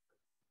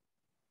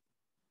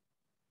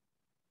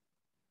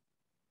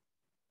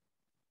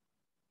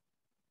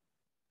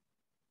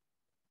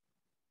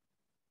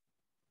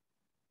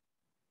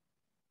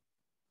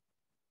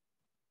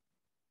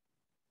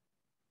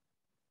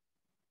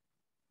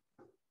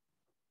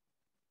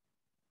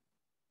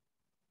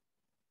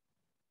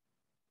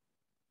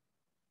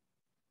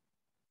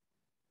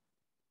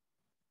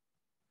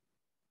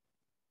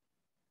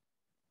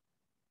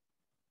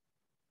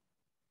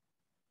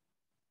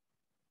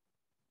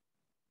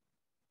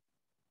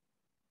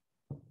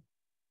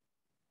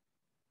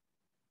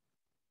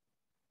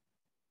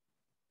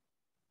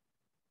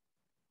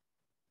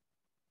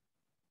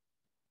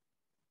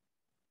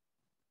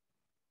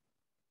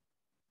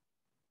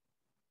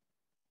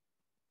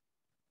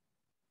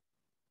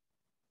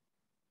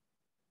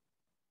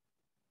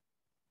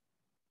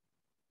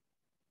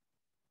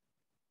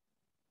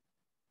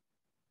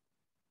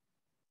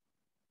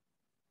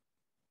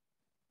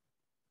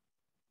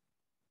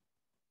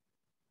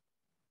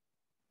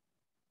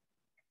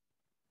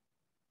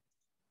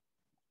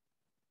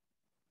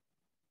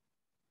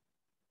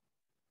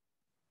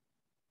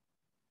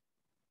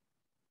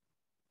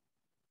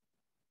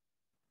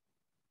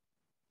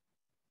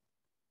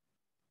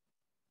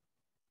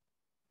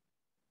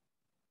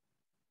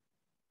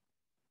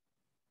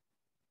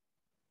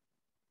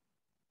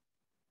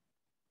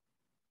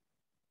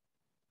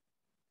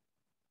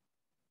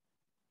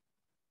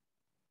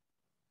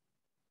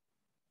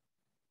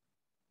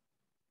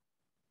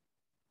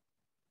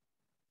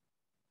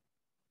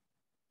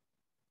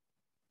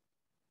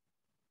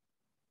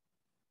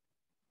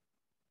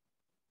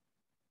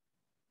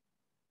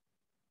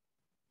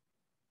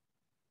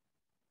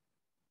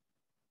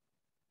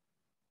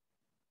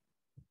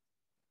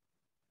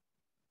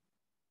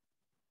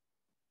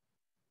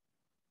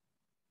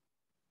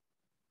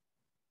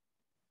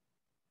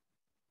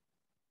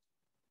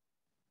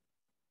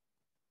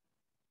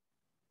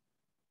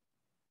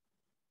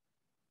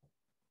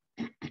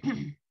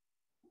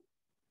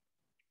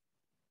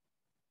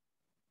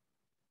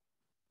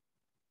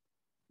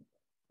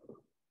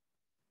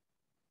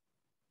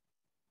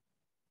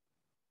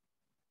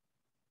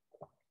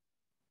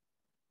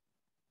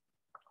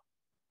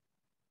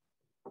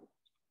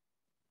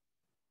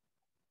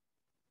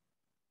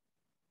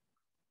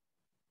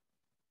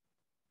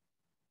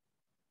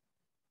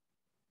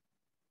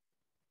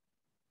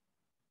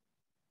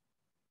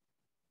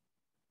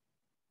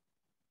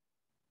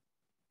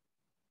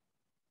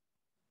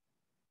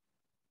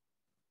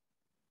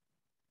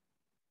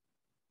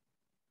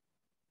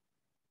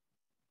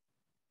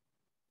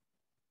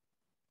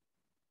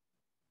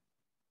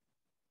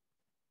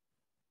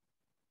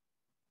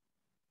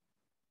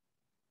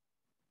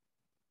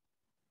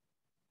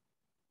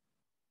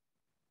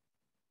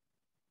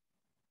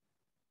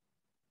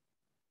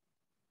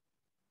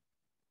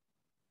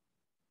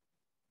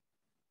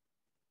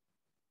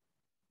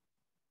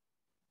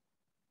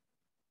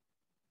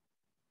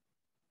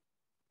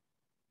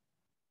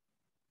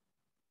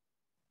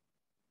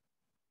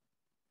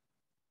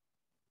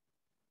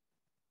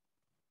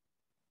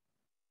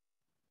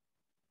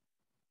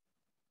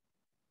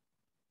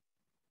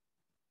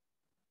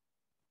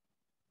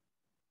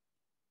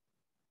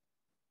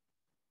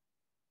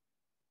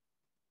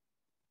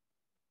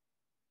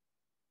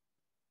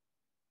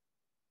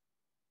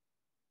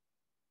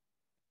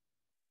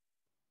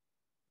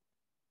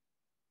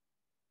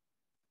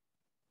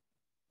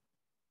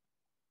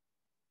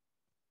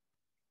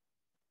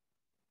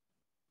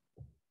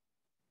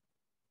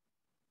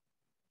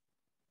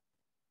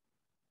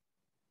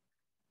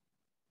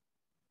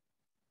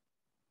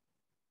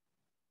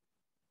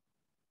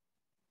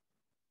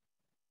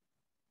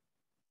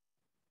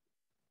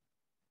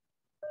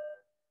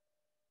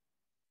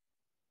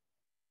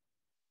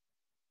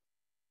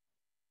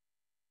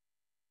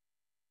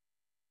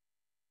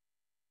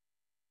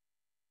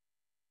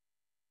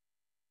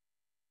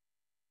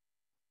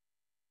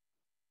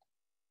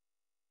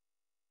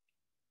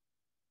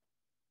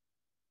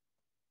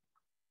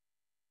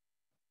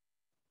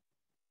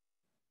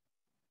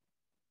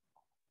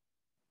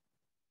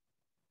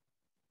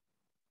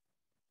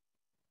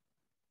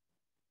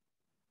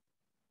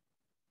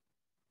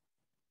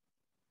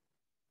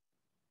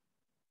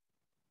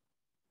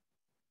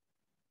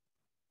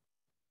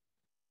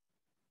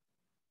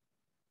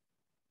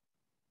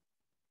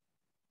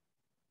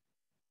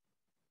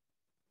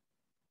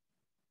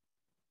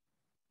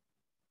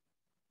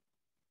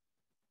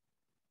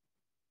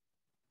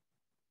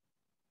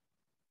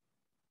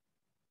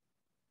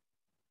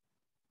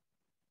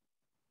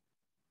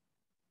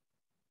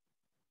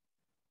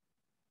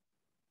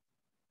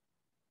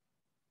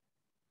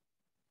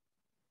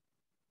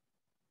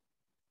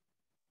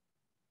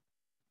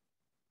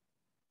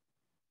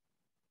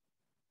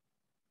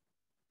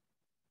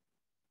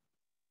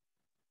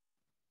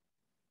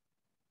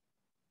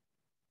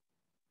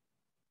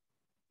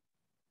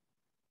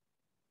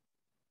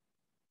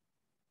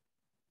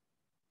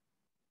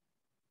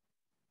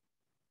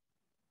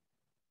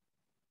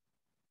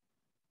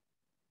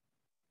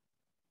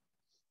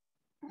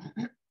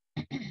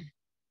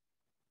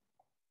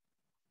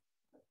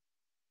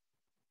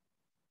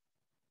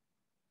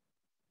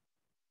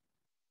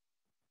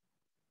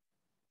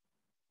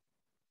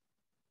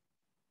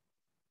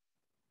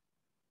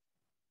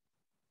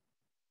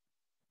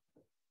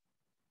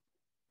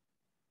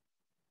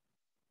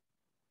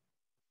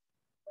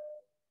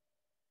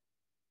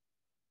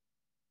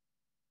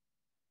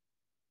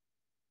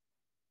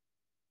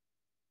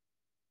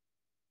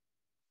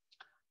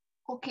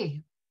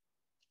 okay,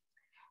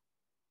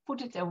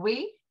 put it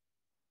away.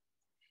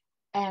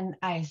 And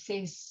I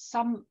say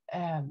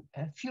a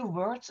few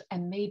words,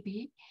 and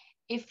maybe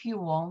if you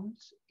want,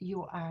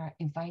 you are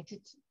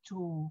invited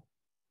to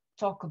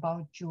talk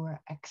about your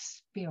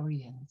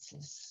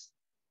experiences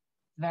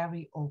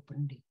very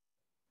openly.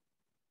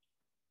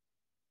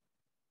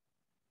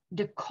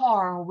 The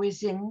core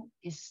within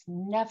is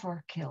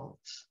never killed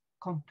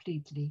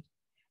completely.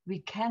 We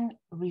can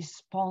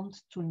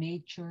respond to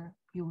nature,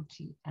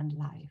 beauty, and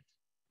life.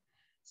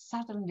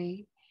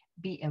 Suddenly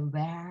be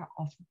aware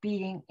of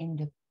being in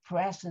the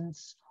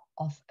presence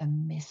of a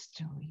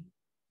mystery.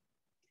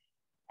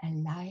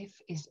 And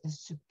life is a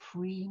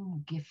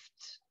supreme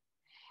gift.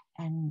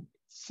 And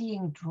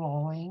seeing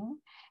drawing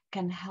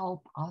can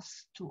help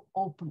us to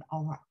open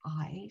our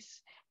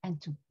eyes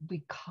and to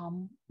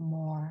become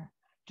more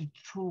the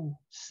true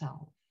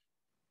self.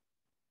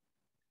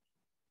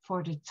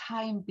 For the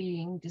time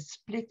being, the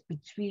split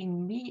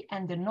between me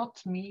and the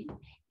not me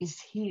is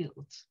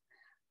healed,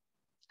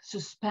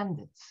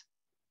 suspended.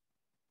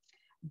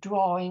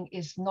 Drawing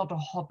is not a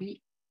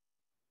hobby,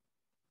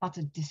 but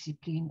a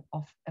discipline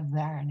of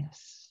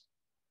awareness.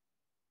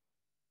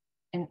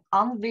 An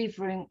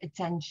unwavering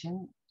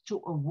attention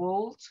to a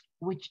world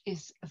which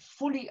is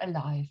fully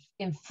alive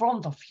in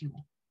front of you.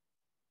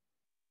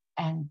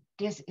 And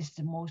this is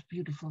the most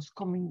beautiful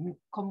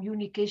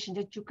communication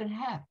that you can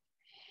have.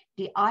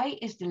 The eye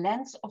is the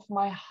lens of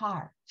my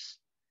heart,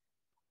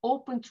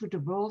 open to the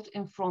world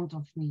in front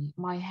of me.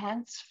 My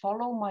hands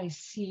follow my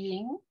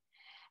seeing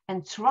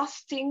and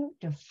trusting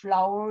the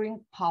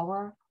flowering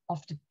power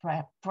of the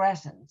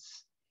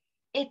presence.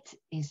 It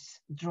is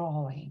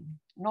drawing,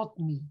 not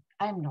me.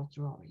 I'm not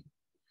drawing.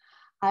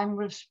 I'm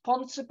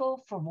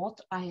responsible for what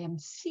I am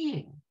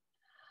seeing.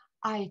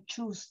 I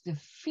choose the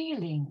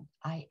feeling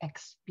I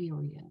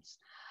experience.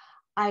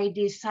 I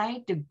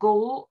decide the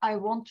goal I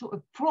want to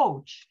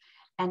approach,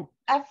 and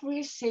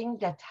everything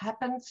that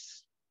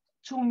happens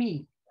to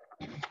me,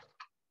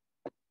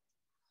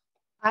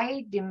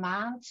 I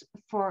demand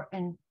for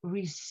and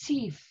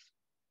receive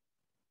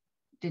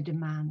the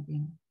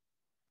demanding.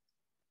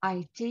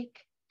 I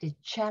take the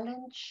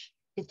challenge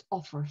it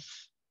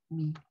offers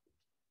me.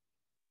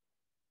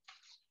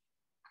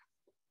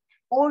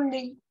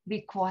 Only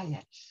be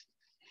quiet.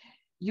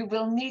 You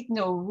will need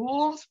no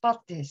rules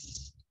but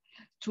this,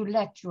 to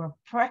let your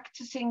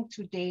practicing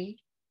today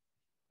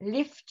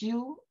lift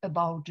you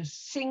above the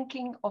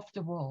sinking of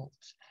the world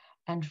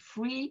and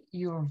free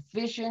your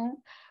vision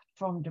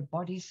from the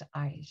body's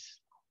eyes.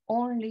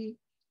 Only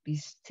be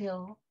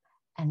still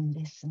and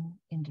listen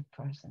in the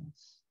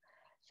presence.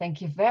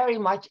 Thank you very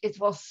much. It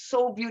was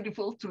so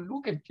beautiful to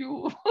look at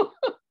you.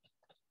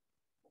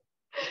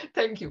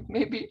 Thank you.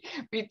 Maybe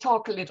we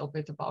talk a little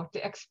bit about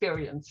the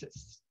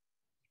experiences.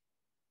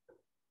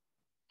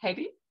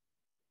 Heidi?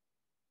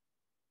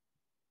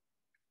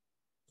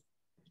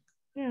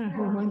 Yeah,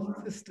 who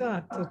wants to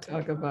start to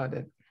talk about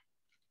it?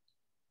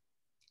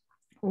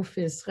 Who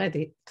feels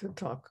ready to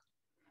talk?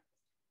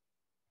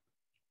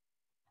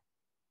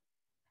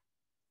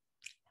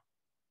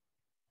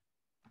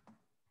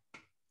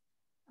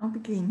 I'll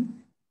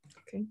begin.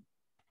 Okay.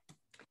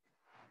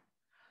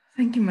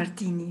 Thank you,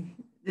 Martini.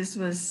 This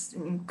was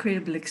an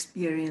incredible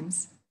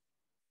experience.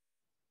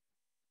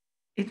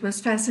 It was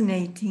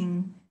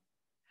fascinating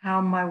how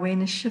my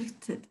awareness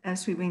shifted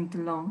as we went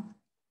along,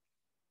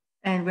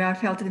 and where I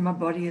felt it in my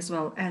body as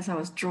well as I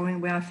was drawing,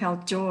 where I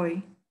felt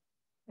joy.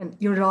 And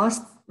your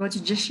last, what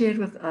you just shared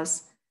with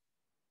us,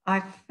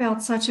 I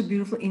felt such a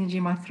beautiful energy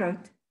in my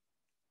throat.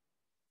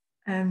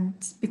 And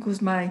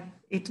because my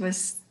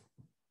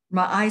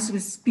eyes were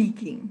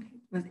speaking,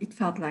 it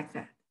felt like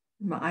that.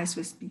 My eyes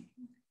were speaking.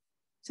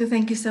 So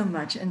thank you so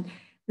much. And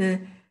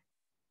there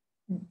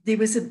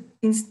was a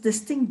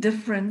distinct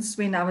difference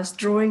when I was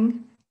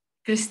drawing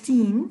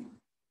Christine,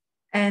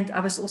 and I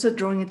was also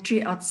drawing a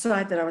tree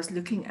outside that I was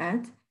looking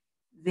at.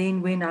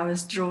 Then when I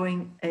was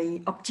drawing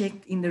an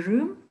object in the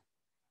room,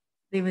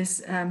 it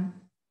was a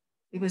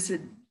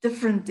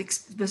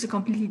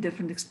completely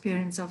different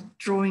experience of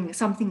drawing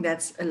something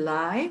that's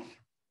alive,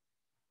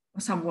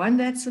 or someone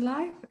that's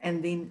alive,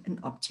 and then an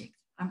object.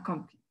 I'm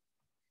complete.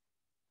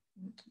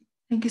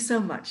 Thank you so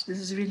much. This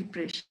is really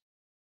precious.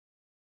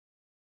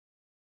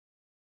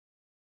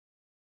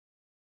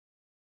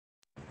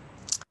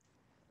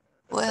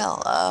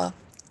 Well,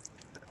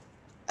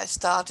 I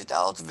started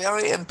out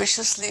very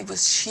ambitiously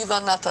with Shiva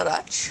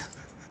Nataraj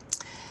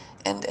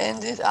and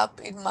ended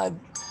up in my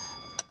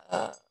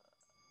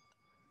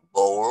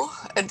bowl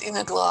and in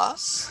a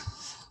glass.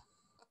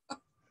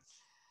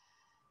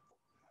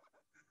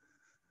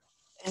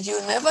 And you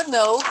never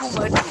know who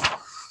might be.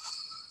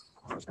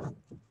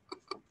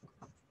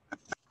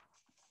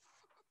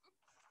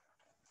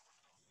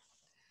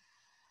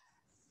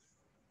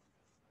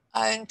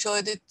 I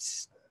enjoyed it.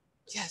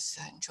 Yes,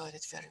 I enjoyed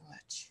it very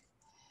much.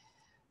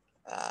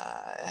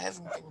 I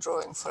haven't been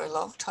drawing for a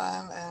long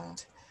time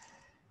and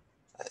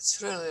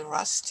it's really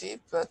rusty,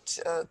 but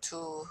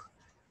to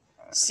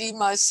see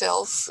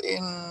myself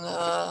in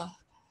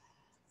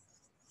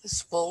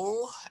this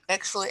bowl,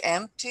 actually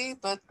empty,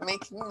 but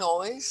making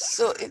noise.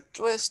 So it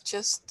was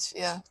just,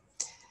 yeah.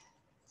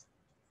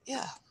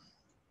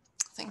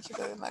 Thank you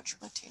very much,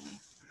 Martini.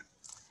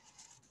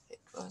 It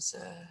was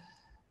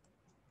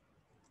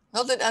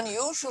not an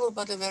unusual,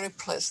 but a very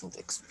pleasant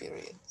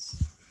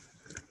experience.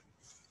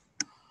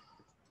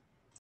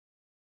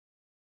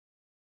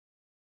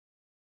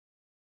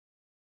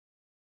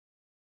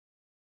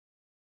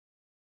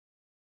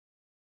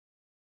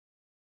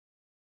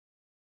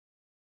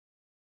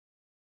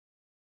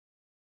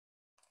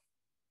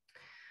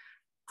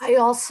 I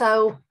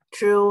also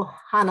drew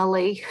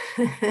Hanali.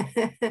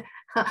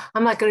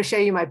 I'm not going to show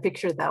you my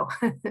picture though.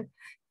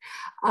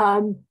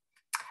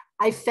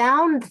 I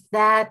found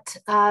that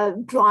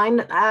drawing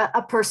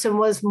a person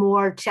was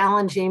more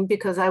challenging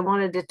because I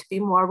wanted it to be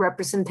more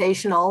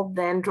representational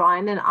than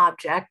drawing an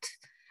object.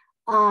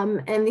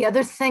 And the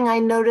other thing I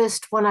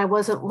noticed when I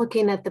wasn't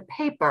looking at the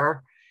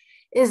paper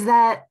is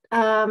that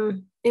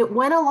it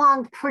went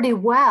along pretty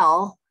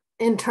well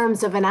in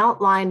terms of an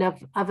outline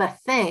of a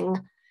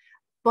thing,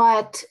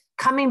 but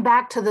coming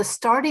back to the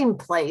starting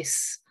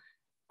place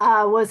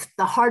was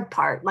the hard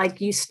part. Like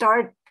you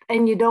start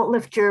and you don't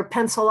lift your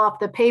pencil off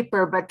the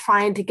paper, but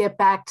trying to get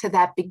back to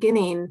that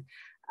beginning,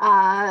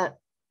 didn't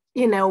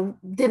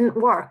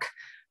work.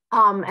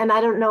 And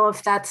I don't know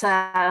if that's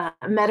a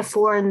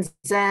metaphor in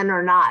Zen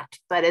or not,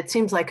 but it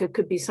seems like it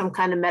could be some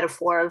kind of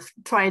metaphor of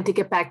trying to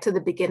get back to the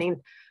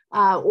beginning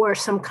or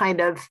some kind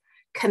of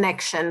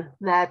connection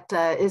that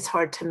is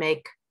hard to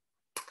make.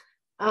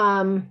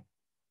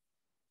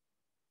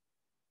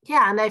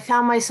 And I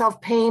found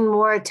myself paying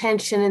more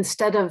attention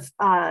instead of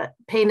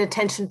paying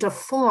attention to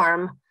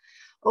form.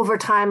 Over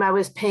time, I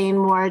was paying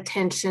more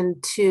attention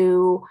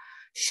to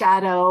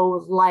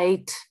shadow,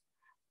 light,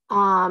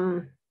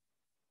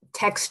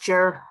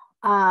 texture,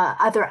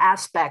 other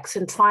aspects,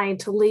 and trying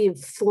to leave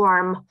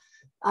form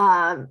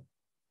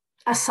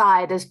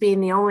aside as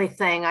being the only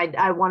thing.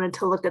 I wanted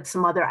to look at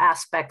some other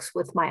aspects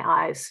with my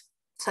eyes.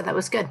 So that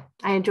was good.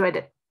 I enjoyed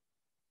it.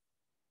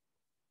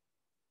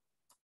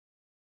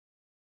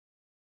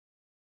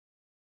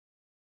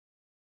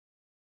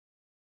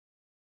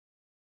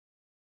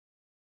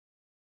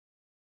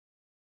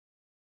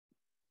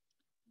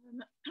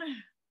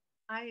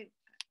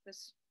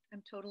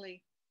 I'm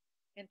totally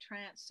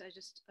entranced. I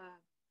just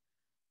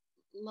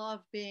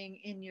love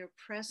being in your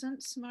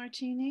presence,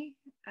 Martini.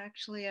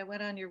 Actually, I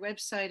went on your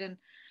website and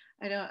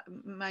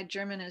my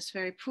German is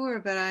very poor,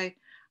 but I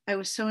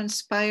was so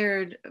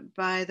inspired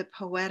by the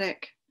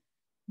poetic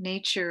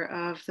nature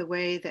of the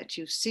way that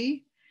you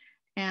see.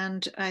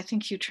 And I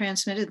think you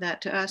transmitted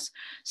that to us.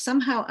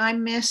 Somehow I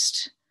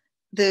missed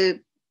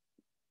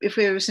if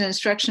there was an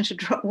instruction to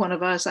draw one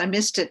of us, I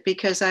missed it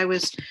because I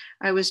was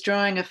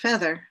drawing a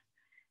feather,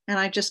 and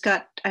I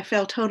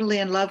fell totally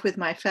in love with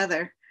my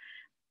feather,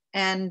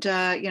 and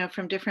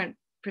from different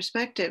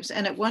perspectives.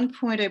 And at one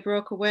point I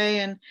broke away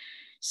and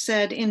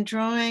said, in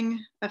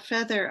drawing a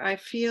feather, I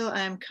feel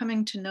I am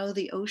coming to know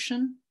the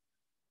ocean,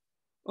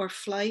 or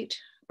flight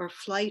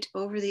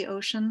over the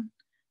ocean.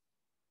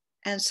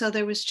 And so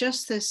there was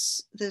just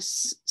this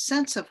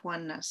sense of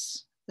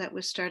oneness that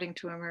was starting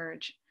to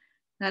emerge.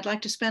 And I'd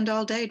like to spend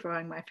all day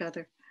drawing my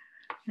feather.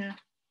 Yeah.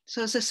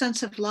 So it's a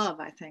sense of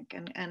love, I think,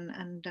 and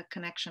a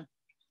connection.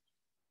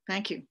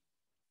 Thank you.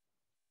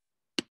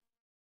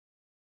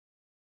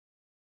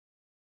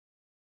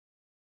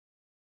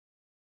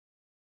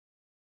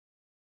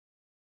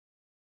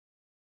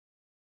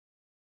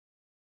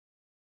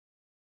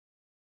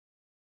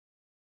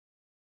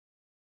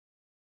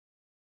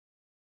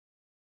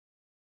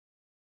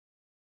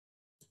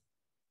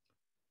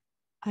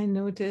 I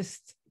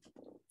noticed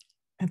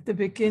at the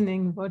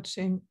beginning,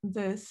 watching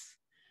this,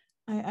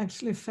 I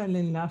actually fell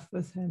in love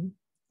with him,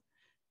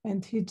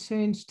 and he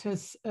changed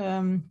his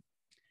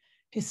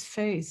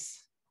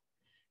face,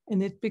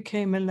 and it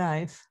became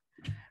alive.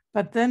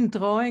 But then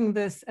drawing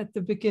this at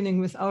the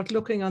beginning without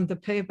looking on the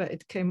paper,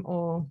 it came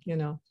all,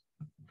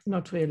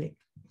 not really.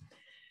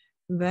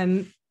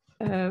 When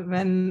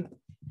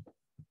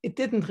it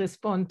didn't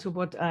respond to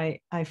what I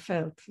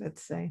felt,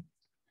 let's say.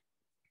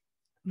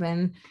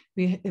 When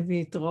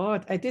we draw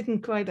it, I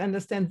didn't quite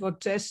understand what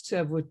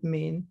gesture would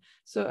mean.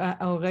 So I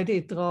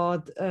already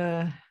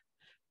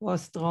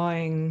was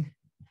drawing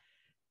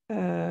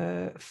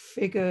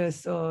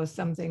figures or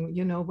something,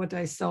 what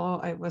I saw,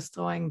 I was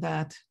drawing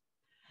that.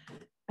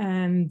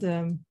 And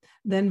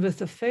then with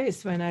the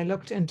face, when I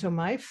looked into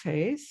my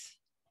face,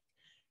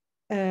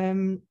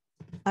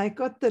 I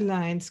got the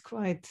lines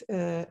quite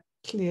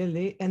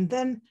clearly. And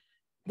then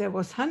there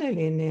was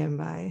Hanneli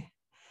nearby.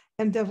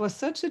 And there was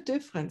such a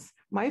difference.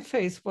 My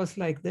face was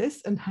like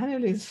this, and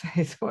Hanneli's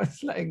face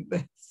was like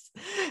this.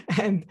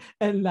 And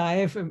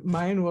alive, and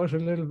mine was a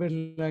little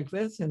bit like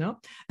this,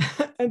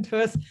 And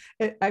first,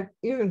 I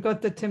even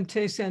got the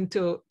temptation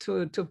to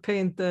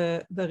paint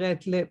the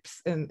red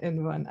lips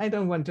in one. I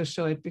don't want to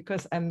show it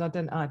because I'm not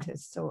an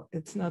artist, so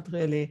it's not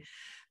really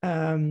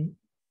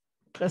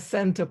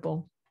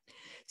presentable.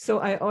 So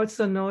I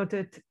also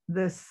noted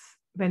this,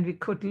 when we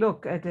could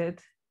look at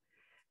it,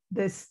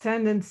 this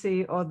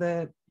tendency or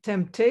the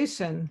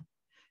temptation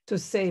to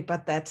say,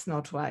 but that's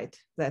not right,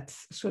 that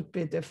should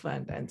be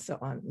different, and so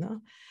on,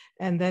 no?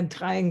 And then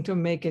trying to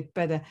make it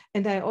better.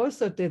 And I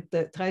also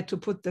try to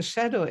put the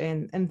shadow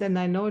in, and then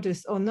I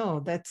noticed, oh no,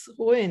 that's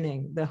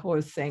ruining the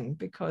whole thing,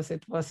 because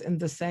it was in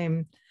the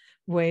same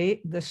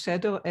way, the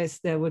shadow, as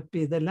there would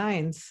be the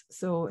lines,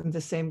 so in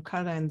the same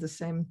color and the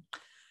same.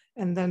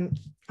 And then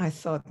I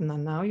thought, no,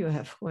 now you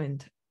have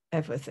ruined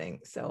everything.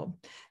 So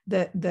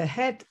the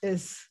head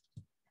is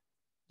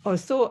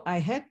also, I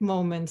had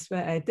moments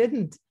where I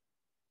didn't,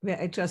 where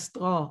I just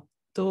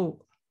drew.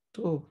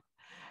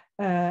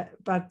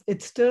 But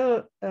it's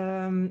still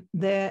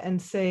there,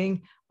 and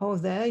saying, oh,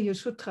 there, you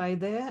should try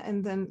there,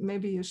 and then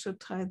maybe you should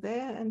try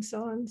there, and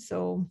so on.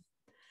 So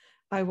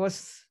I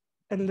was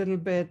a little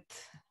bit,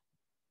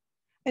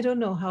 I don't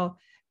know how,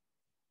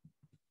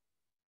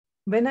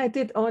 when I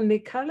did only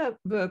color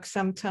work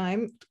some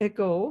time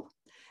ago,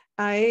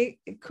 I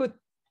could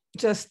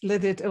just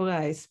let it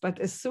arise. But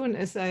as soon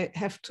as I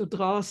have to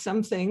draw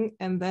something,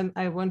 and then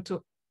I want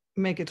to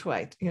make it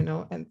right, you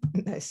know, and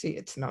I see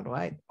it's not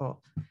right, or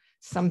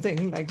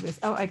something like this.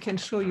 Oh, I can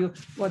show you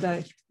what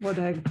I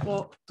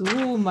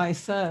drew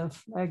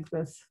myself, like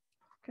this.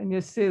 Can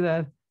you see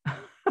that?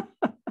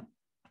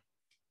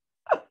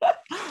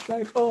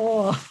 Like,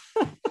 oh.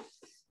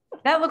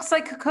 That looks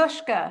like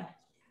Kokoschka.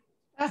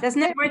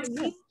 Doesn't it,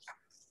 Martini?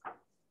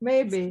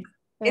 Maybe.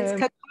 It's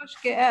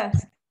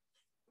Kokoschka-esque.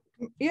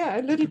 Yeah,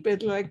 a little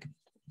bit like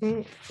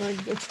this.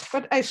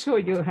 But I show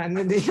you,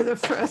 Hanneli, the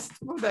first,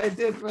 what I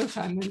did was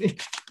Hanneli.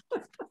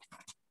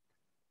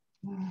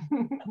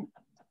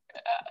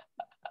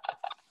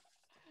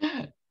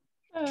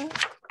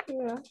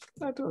 Yeah,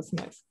 that was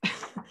nice.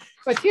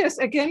 But here's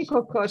again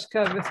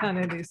Kokoschka with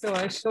Hanneli. So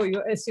I show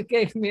you, as you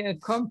gave me a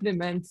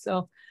compliment.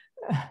 So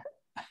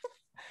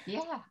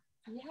yeah.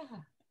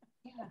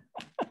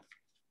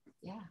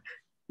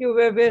 You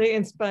were very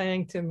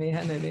inspiring to me,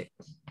 Hanneli.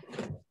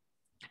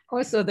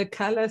 Also the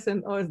colors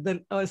and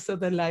also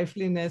the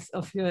liveliness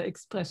of your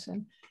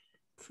expression.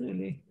 It's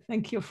really,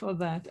 thank you for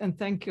that. And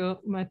thank you,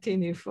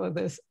 Martini, for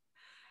this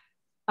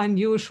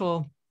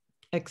unusual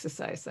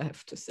exercise, I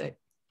have to say,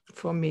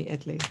 for me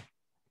at least.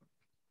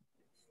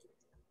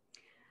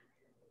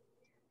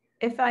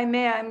 If I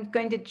may, I'm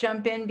going to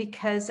jump in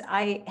because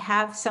I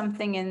have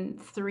something in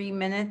 3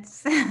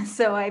 minutes,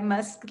 so I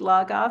must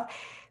log off.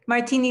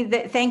 Martini,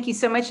 thank you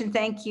so much, and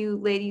thank you,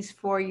 ladies,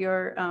 for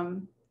your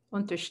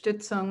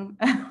Unterstützung,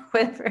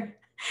 whatever,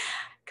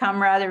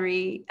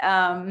 camaraderie.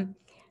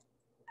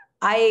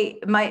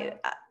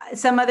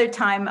 Some other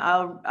time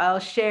I'll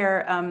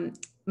share.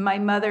 My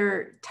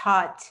mother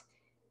taught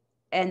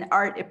an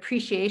art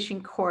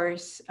appreciation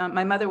course.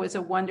 My mother was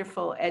a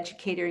wonderful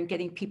educator in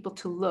getting people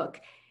to look.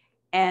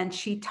 And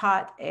she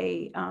taught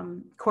a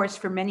course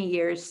for many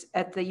years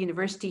at the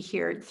university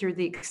here through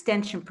the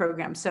extension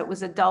program. So it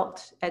was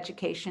adult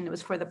education. It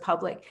was for the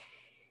public.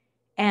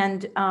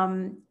 And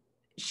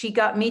she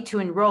got me to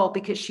enroll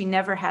because she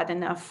never had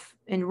enough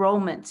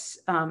enrollments.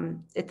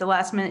 At the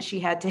last minute, she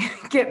had to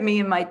get me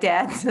and my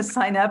dad to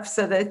sign up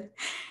so that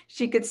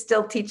she could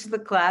still teach the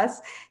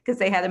class because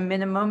they had a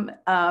minimum.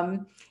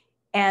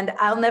 And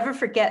I'll never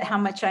forget how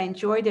much I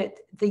enjoyed it.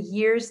 The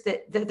years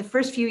that, the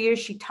first few years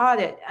she taught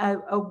it,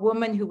 a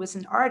woman who was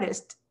an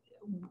artist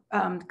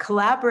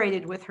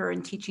collaborated with her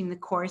in teaching the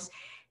course.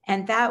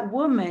 And that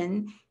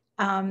woman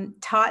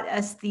taught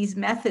us these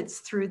methods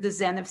through the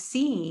Zen of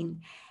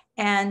Seeing.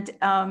 And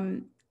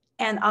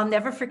I'll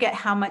never forget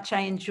how much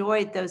I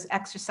enjoyed those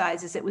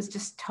exercises. It was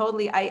just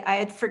totally, I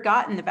had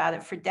forgotten about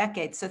it for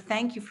decades. So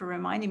thank you for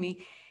reminding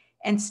me.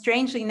 And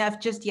strangely enough,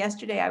 just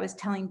yesterday, I was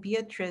telling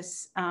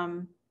Beatrice,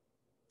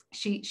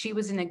 she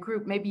was in a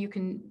group, maybe you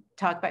can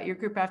talk about your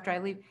group after I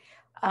leave.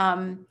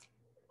 And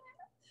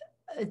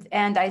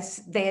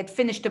they had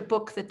finished a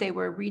book that they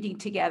were reading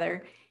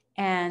together.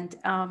 And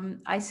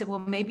I said, well,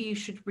 maybe you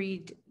should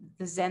read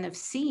The Zen of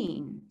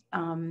Seeing,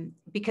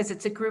 because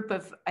it's a group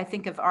of, I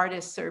think, of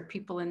artists or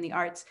people in the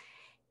arts.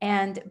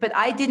 But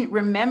I didn't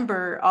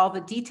remember all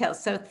the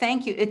details. So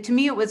thank you. To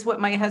me, it was what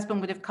my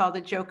husband would have called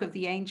a joke of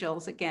the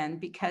angels again,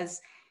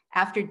 because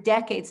after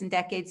decades and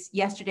decades,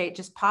 yesterday, it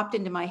just popped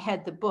into my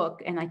head, the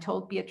book, and I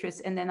told Beatrice,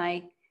 and then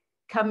I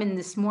come in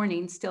this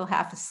morning, still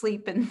half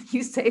asleep, and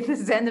you say The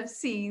Zen of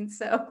Seeing.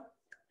 So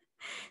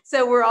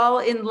we're all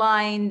in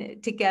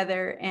line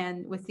together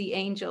and with the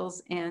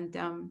angels. And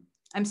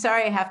I'm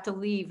sorry I have to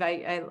leave.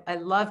 I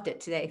loved it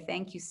today.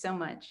 Thank you so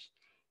much.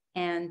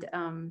 And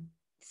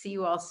see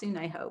you all soon,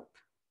 I hope.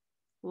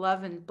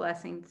 Love and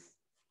blessings.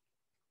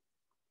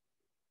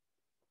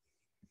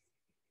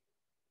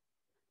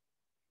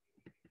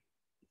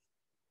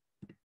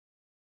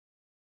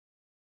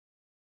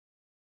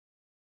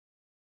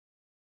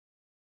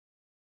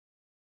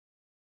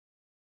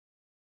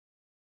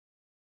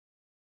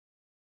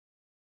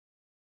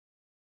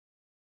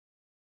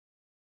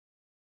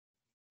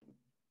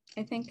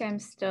 I think I'm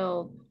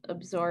still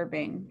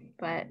absorbing,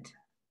 but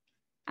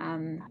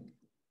that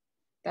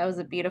was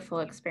a beautiful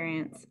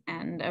experience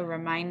and a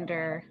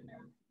reminder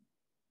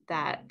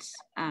that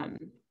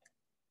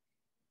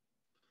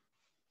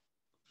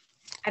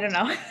I don't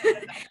know,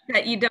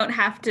 that you don't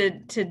have to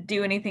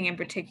do anything in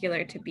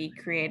particular to be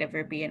creative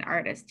or be an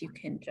artist. You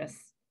can just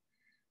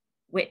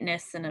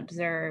witness and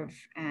observe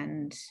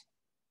and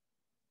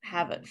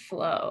have it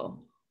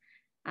flow.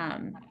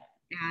 And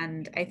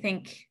I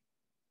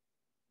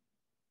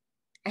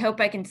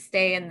hope I can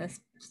stay in this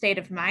state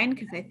of mind,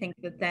 because I think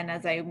that then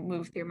as I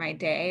move through my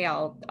day,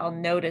 I'll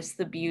notice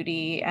the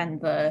beauty and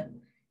the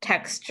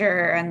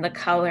texture and the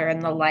color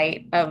and the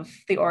light of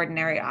the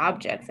ordinary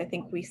objects. I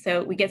think we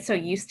get so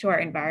used to our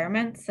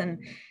environments and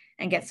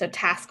get so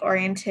task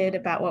oriented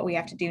about what we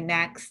have to do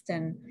next,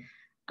 and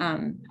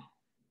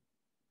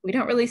we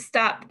don't really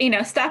stop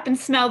and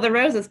smell the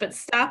roses, but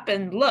stop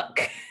and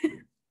look.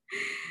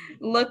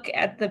 Look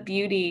at the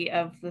beauty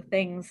of the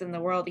things in the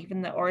world,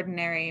 even the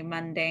ordinary,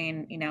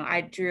 mundane.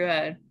 I drew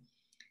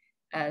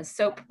a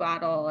soap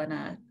bottle and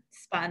a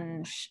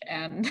sponge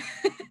and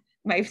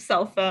my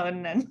cell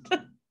phone and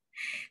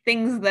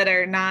things that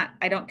are not,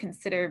 I don't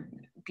consider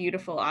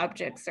beautiful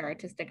objects or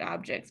artistic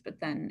objects,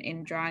 but then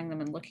in drawing them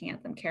and looking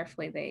at them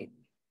carefully, they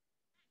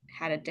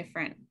had a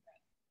different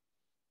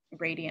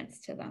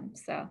radiance to them.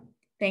 So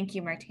thank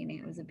you, Martini.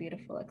 It was a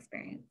beautiful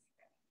experience.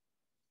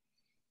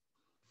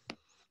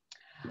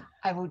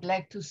 I would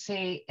like to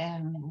say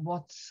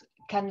what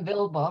Ken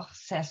Wilber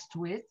says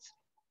to it.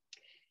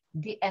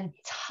 The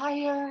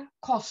entire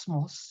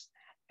cosmos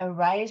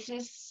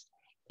arises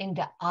in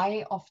the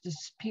eye of the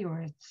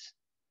spirit,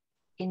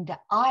 in the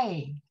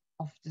eye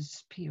of the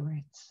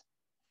spirit,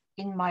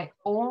 in my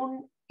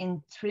own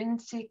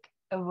intrinsic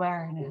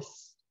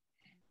awareness.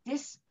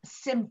 This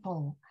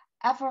simple,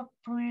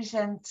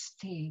 ever-present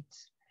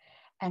state,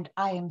 and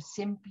I am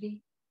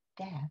simply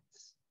that.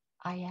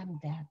 I am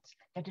that.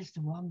 That is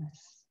the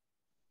oneness.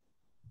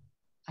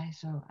 I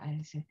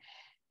say.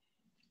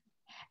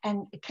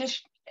 And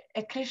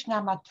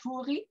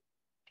Krishnamurti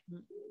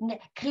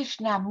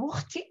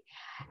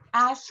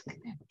asked,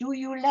 do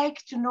you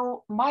like to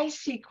know my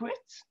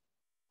secret?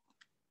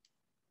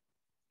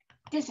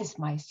 This is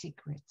my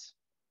secret.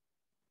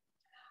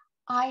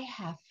 I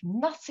have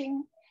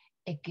nothing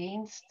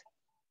against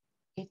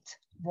it,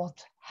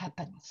 what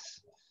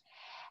happens.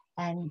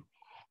 And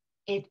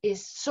it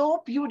is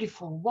so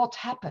beautiful what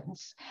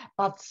happens,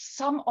 but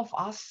some of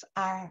us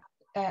are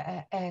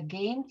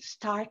again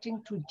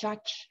starting to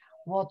judge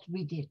what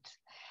we did.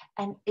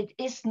 And it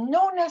is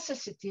no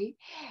necessity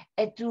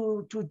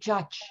to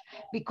judge,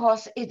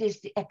 because it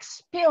is the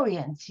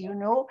experience,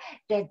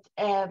 that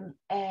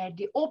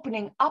the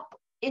opening up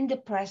in the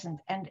present.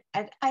 And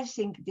I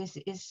think this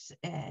is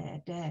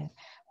the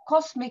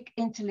cosmic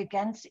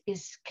intelligence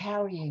is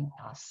carrying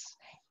us.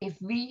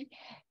 If we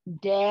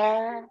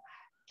dare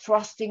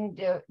trusting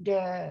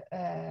the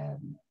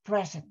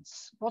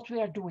presence, what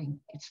we are doing,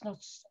 it's not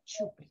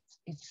stupid,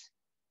 it's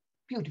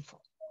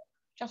beautiful,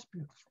 just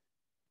beautiful.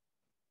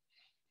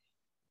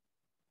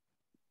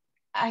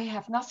 I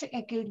have nothing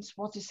against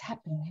what is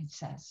happening, he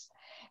says.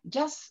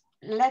 Just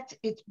let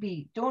it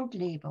be, don't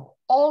label.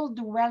 All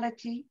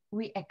duality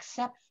we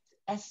accept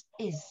as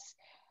is.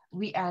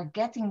 We are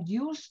getting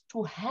used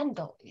to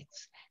handle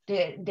it.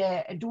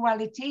 The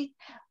duality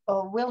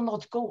will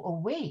not go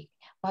away,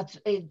 but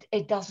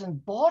it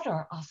doesn't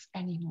bother us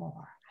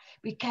anymore.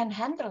 We can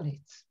handle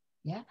it.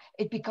 Yeah,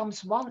 it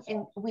becomes one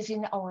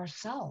within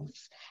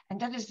ourselves,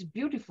 and that is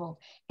beautiful.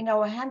 In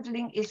our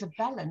handling is a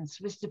balance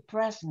with the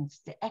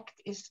presence. The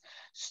act is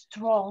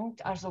strong,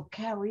 also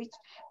carried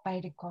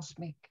by the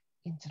cosmic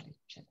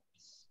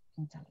intelligence.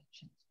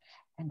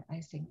 And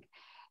I think,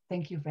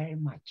 thank you very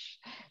much.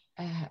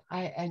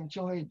 I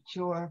enjoyed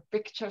your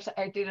pictures.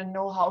 I didn't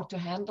know how to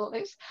handle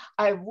this.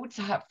 I would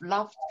have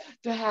loved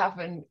to have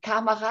a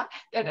camera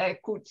that I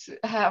could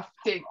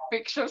take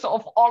pictures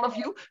of all of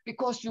you,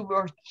 because you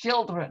were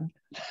children.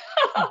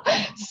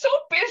 So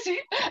busy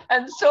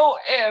and so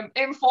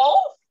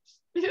involved.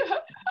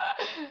 Yeah.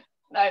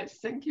 Nice,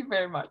 thank you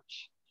very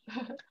much.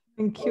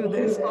 Thank you.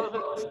 There's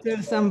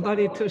still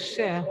somebody to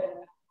share.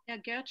 Yeah,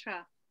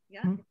 Gertra.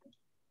 Yeah. Hmm?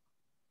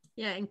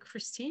 Yeah, and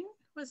Christine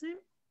was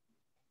it?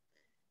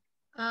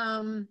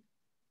 I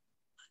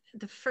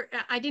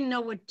didn't know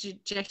what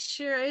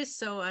gesture is,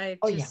 so I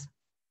just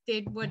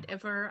did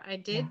whatever I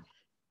did,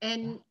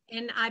 and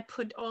I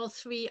put all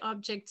three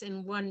objects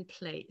in one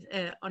place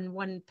on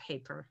one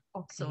paper.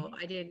 Okay. So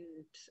I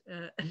didn't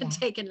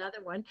take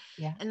another one.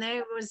 Yeah. And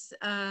there was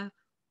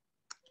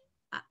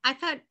I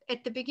thought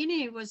at the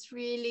beginning it was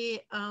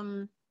really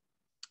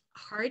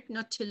hard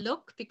not to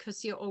look,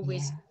 because you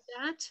always do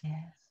that.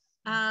 Yes.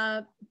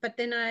 But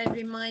then I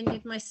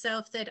reminded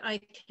myself that I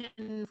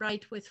can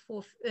write with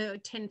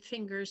 10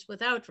 fingers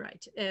without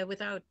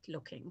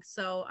looking.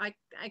 So I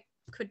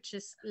could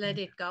just let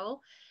it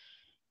go.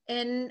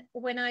 And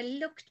when I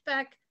looked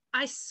back,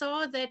 I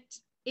saw that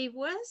it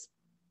was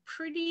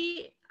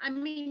pretty,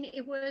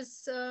 it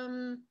was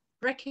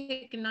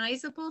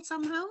recognizable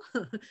somehow.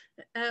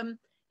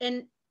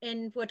 And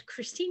what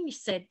Christine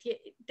said,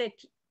 that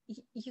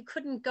you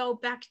couldn't go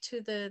back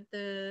to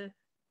the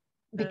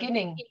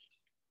beginning.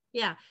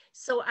 Yeah,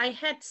 so I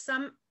had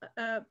some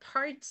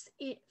parts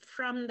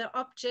from the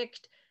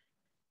object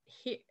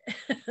he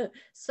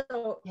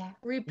so Yeah.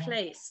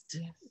 replaced.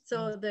 Yes.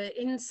 So Yes.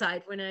 the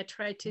inside, when I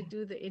tried to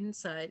do the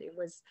inside, it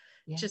was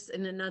just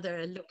in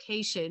another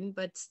location,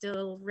 but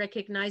still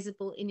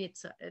recognizable in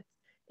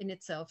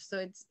itself.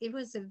 So it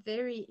was a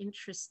very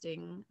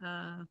interesting,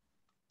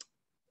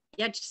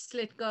 just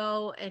let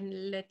go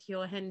and let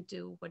your hand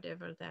do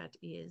whatever that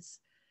is.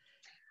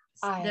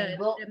 The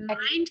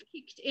mind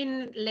kicked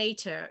in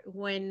later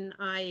when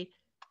I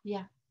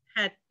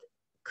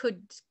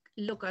could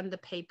look on the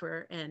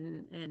paper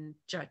and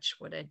judge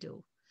what I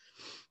do.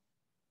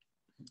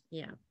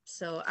 Yeah,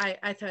 so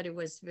I thought it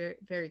was very,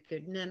 very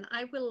good, and then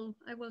I will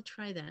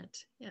try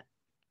that. Yeah,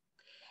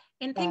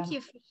 and thank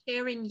you for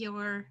sharing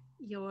your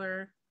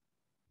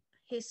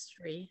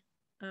history.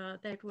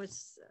 That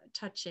was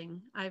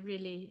touching. I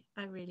really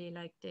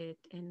liked it,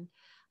 and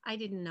I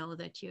didn't know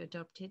that you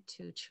adopted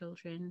 2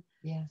 children.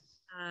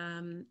 Yes.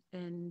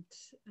 And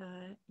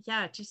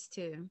yeah, just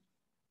to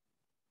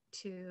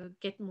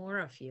get more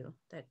of you.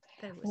 That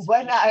was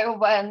when I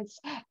went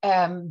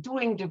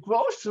doing the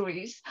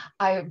groceries,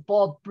 I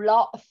bought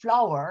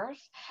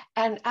flowers,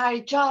 and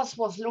I just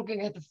was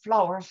looking at the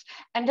flowers,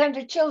 and then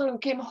the children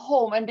came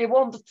home and they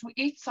wanted to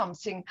eat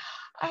something.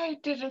 I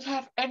didn't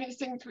have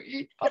anything to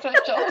eat, but I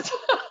just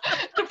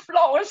the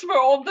flowers were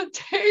on the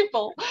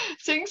table,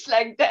 things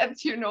like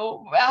that, you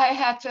know, I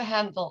had to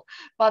handle,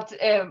 but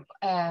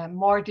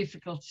more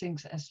difficult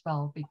things as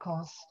well,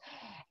 because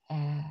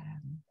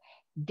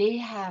they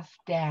have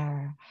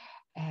their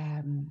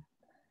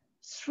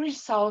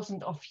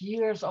 3,000 of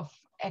years of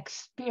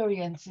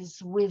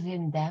experiences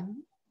within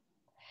them,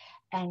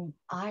 and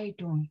I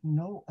don't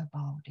know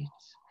about it.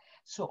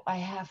 So I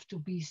have to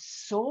be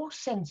so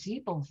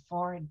sensible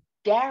for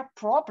their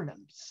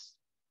problems,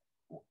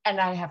 and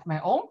I have my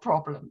own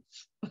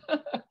problems.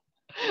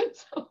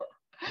 So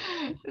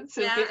it's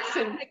a bit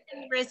I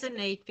can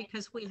resonate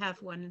because we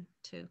have one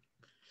too.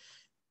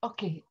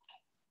 Okay.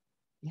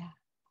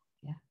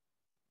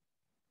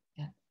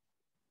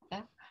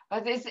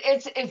 But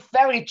it's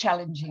very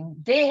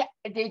challenging. They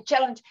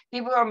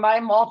were my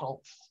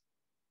models.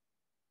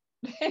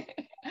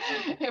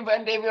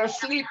 When they were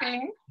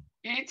sleeping,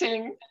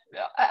 eating,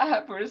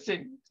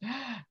 everything,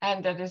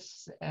 and that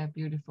is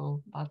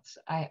beautiful. But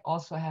I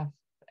also have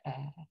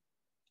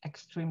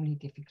extremely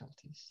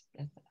difficulties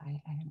that I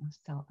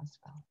must tell as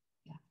well.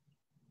 Yeah,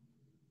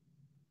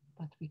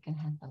 but we can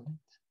handle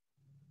it.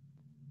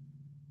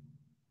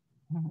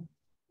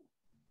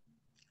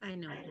 I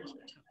know what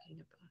you're talking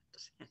about.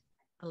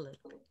 A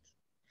little bit.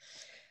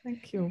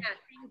 Thank you. Yeah,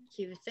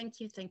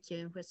 thank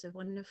you. It was a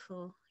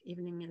wonderful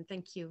evening, and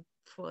thank you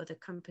for the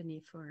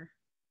company.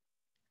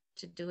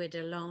 To do it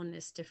alone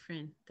is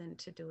different than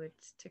to do it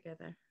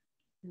together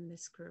in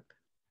this group.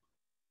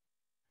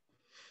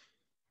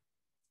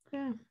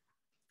 Yeah.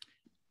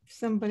 If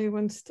somebody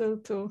wants still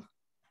to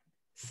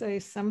say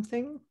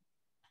something.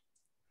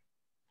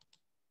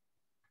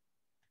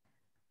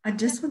 I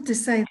just want to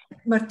say,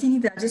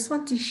 Martini, I just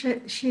want to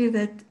share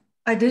that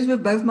I did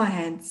with both my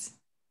hands.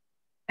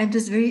 And it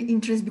was very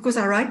interesting because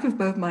I write with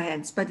both my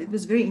hands, but it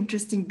was very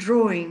interesting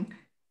drawing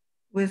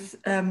with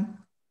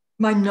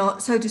my,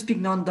 so to speak,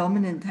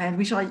 non-dominant hand,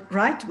 which I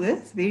write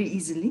with very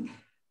easily.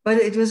 But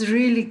it was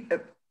really,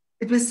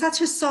 it was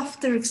such a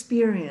softer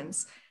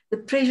experience. The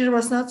pressure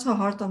was not so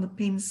hard on the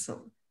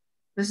pencil.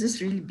 It was just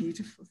really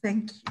beautiful.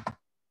 Thank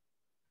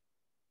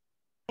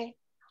you.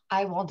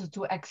 I wanted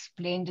to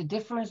explain the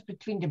difference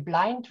between the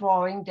blind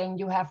drawing, then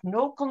you have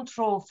no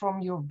control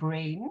from your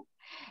brain.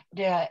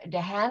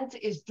 The hand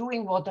is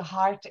doing what the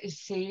heart is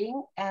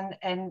saying, and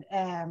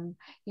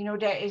you know,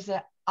 there is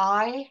a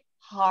eye,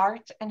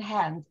 heart, and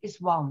hand is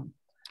one,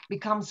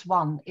 becomes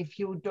one if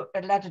you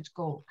let it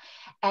go.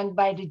 And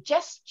by the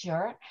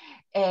gesture,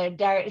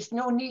 there is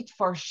no need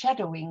for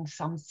shadowing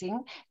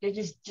something. That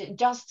is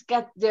just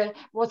get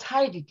what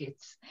Heidi did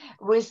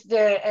with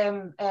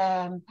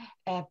the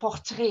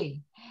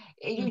portrait.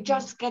 You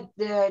just get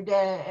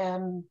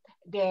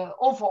the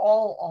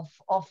overall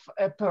of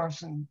a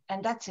person,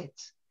 and that's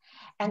it.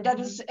 And that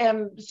is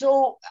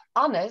so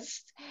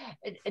honest.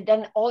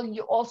 Then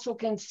you also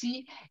can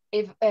see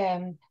if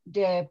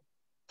the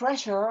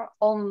pressure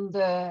on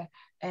the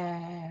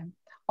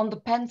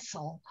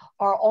pencil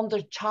or on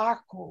the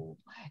charcoal,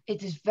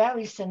 it is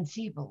very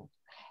sensible.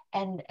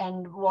 And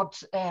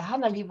what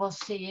Hanneli was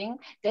saying,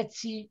 that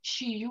she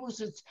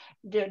uses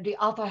the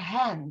other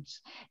hand,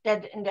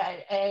 that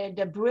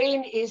the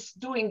brain is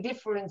doing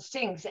different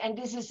things. And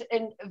this is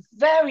a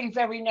very,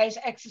 very nice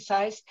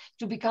exercise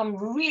to become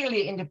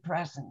really in the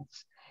present.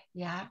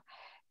 Yeah,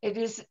 it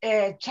is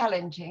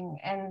challenging,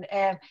 and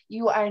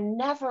you are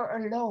never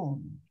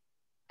alone.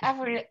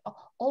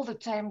 All the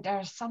time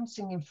there's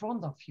something in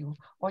front of you,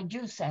 or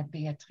you said,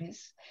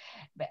 Beatrice,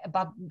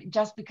 but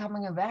just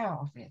becoming aware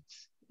of it.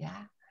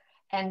 Yeah.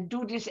 And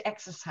do this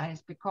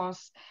exercise,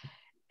 because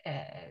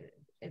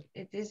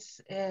it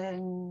is a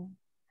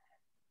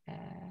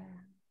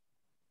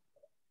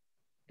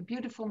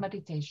beautiful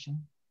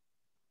meditation.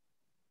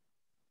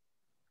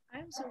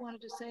 I also wanted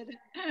to say that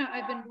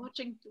I've been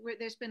watching where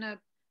there's been a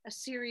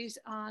series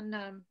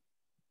on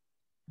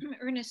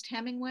Ernest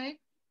Hemingway,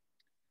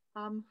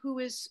 who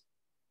is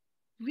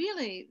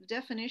really the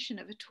definition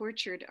of a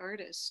tortured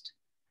artist.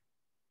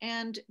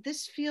 And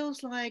this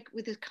feels like,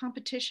 with his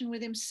competition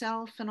with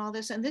himself and all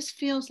this, and this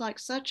feels like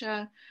such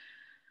a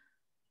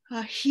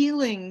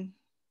healing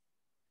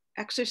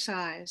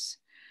exercise.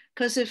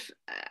 Because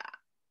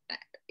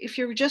if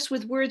you're just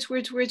with words,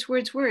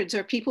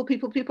 or people,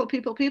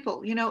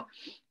 you know,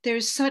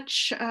 there's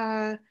such,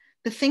 the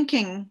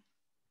thinking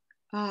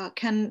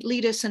can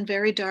lead us in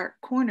very dark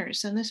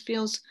corners. And this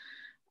feels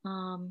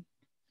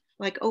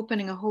like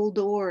opening a whole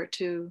door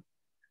to,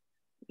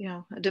 you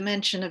know, a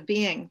dimension of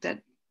being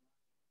that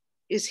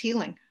is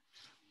healing.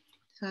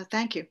 So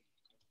thank you.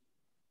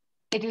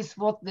 It is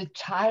what the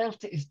child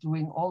is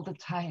doing all the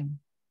time.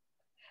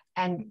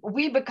 And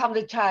we become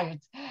the child.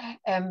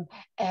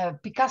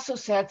 Picasso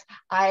said,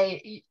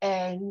 I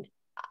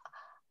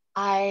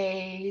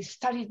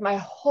studied my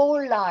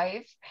whole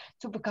life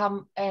to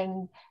become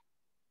a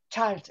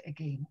child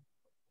again.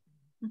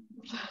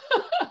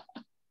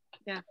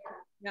 Yeah,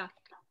 yeah.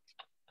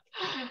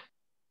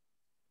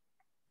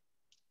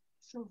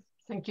 So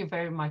thank you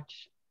very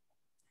much.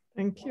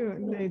 Thank you,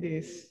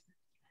 ladies.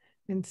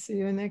 And see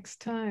you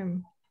next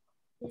time.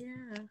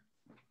 Yeah.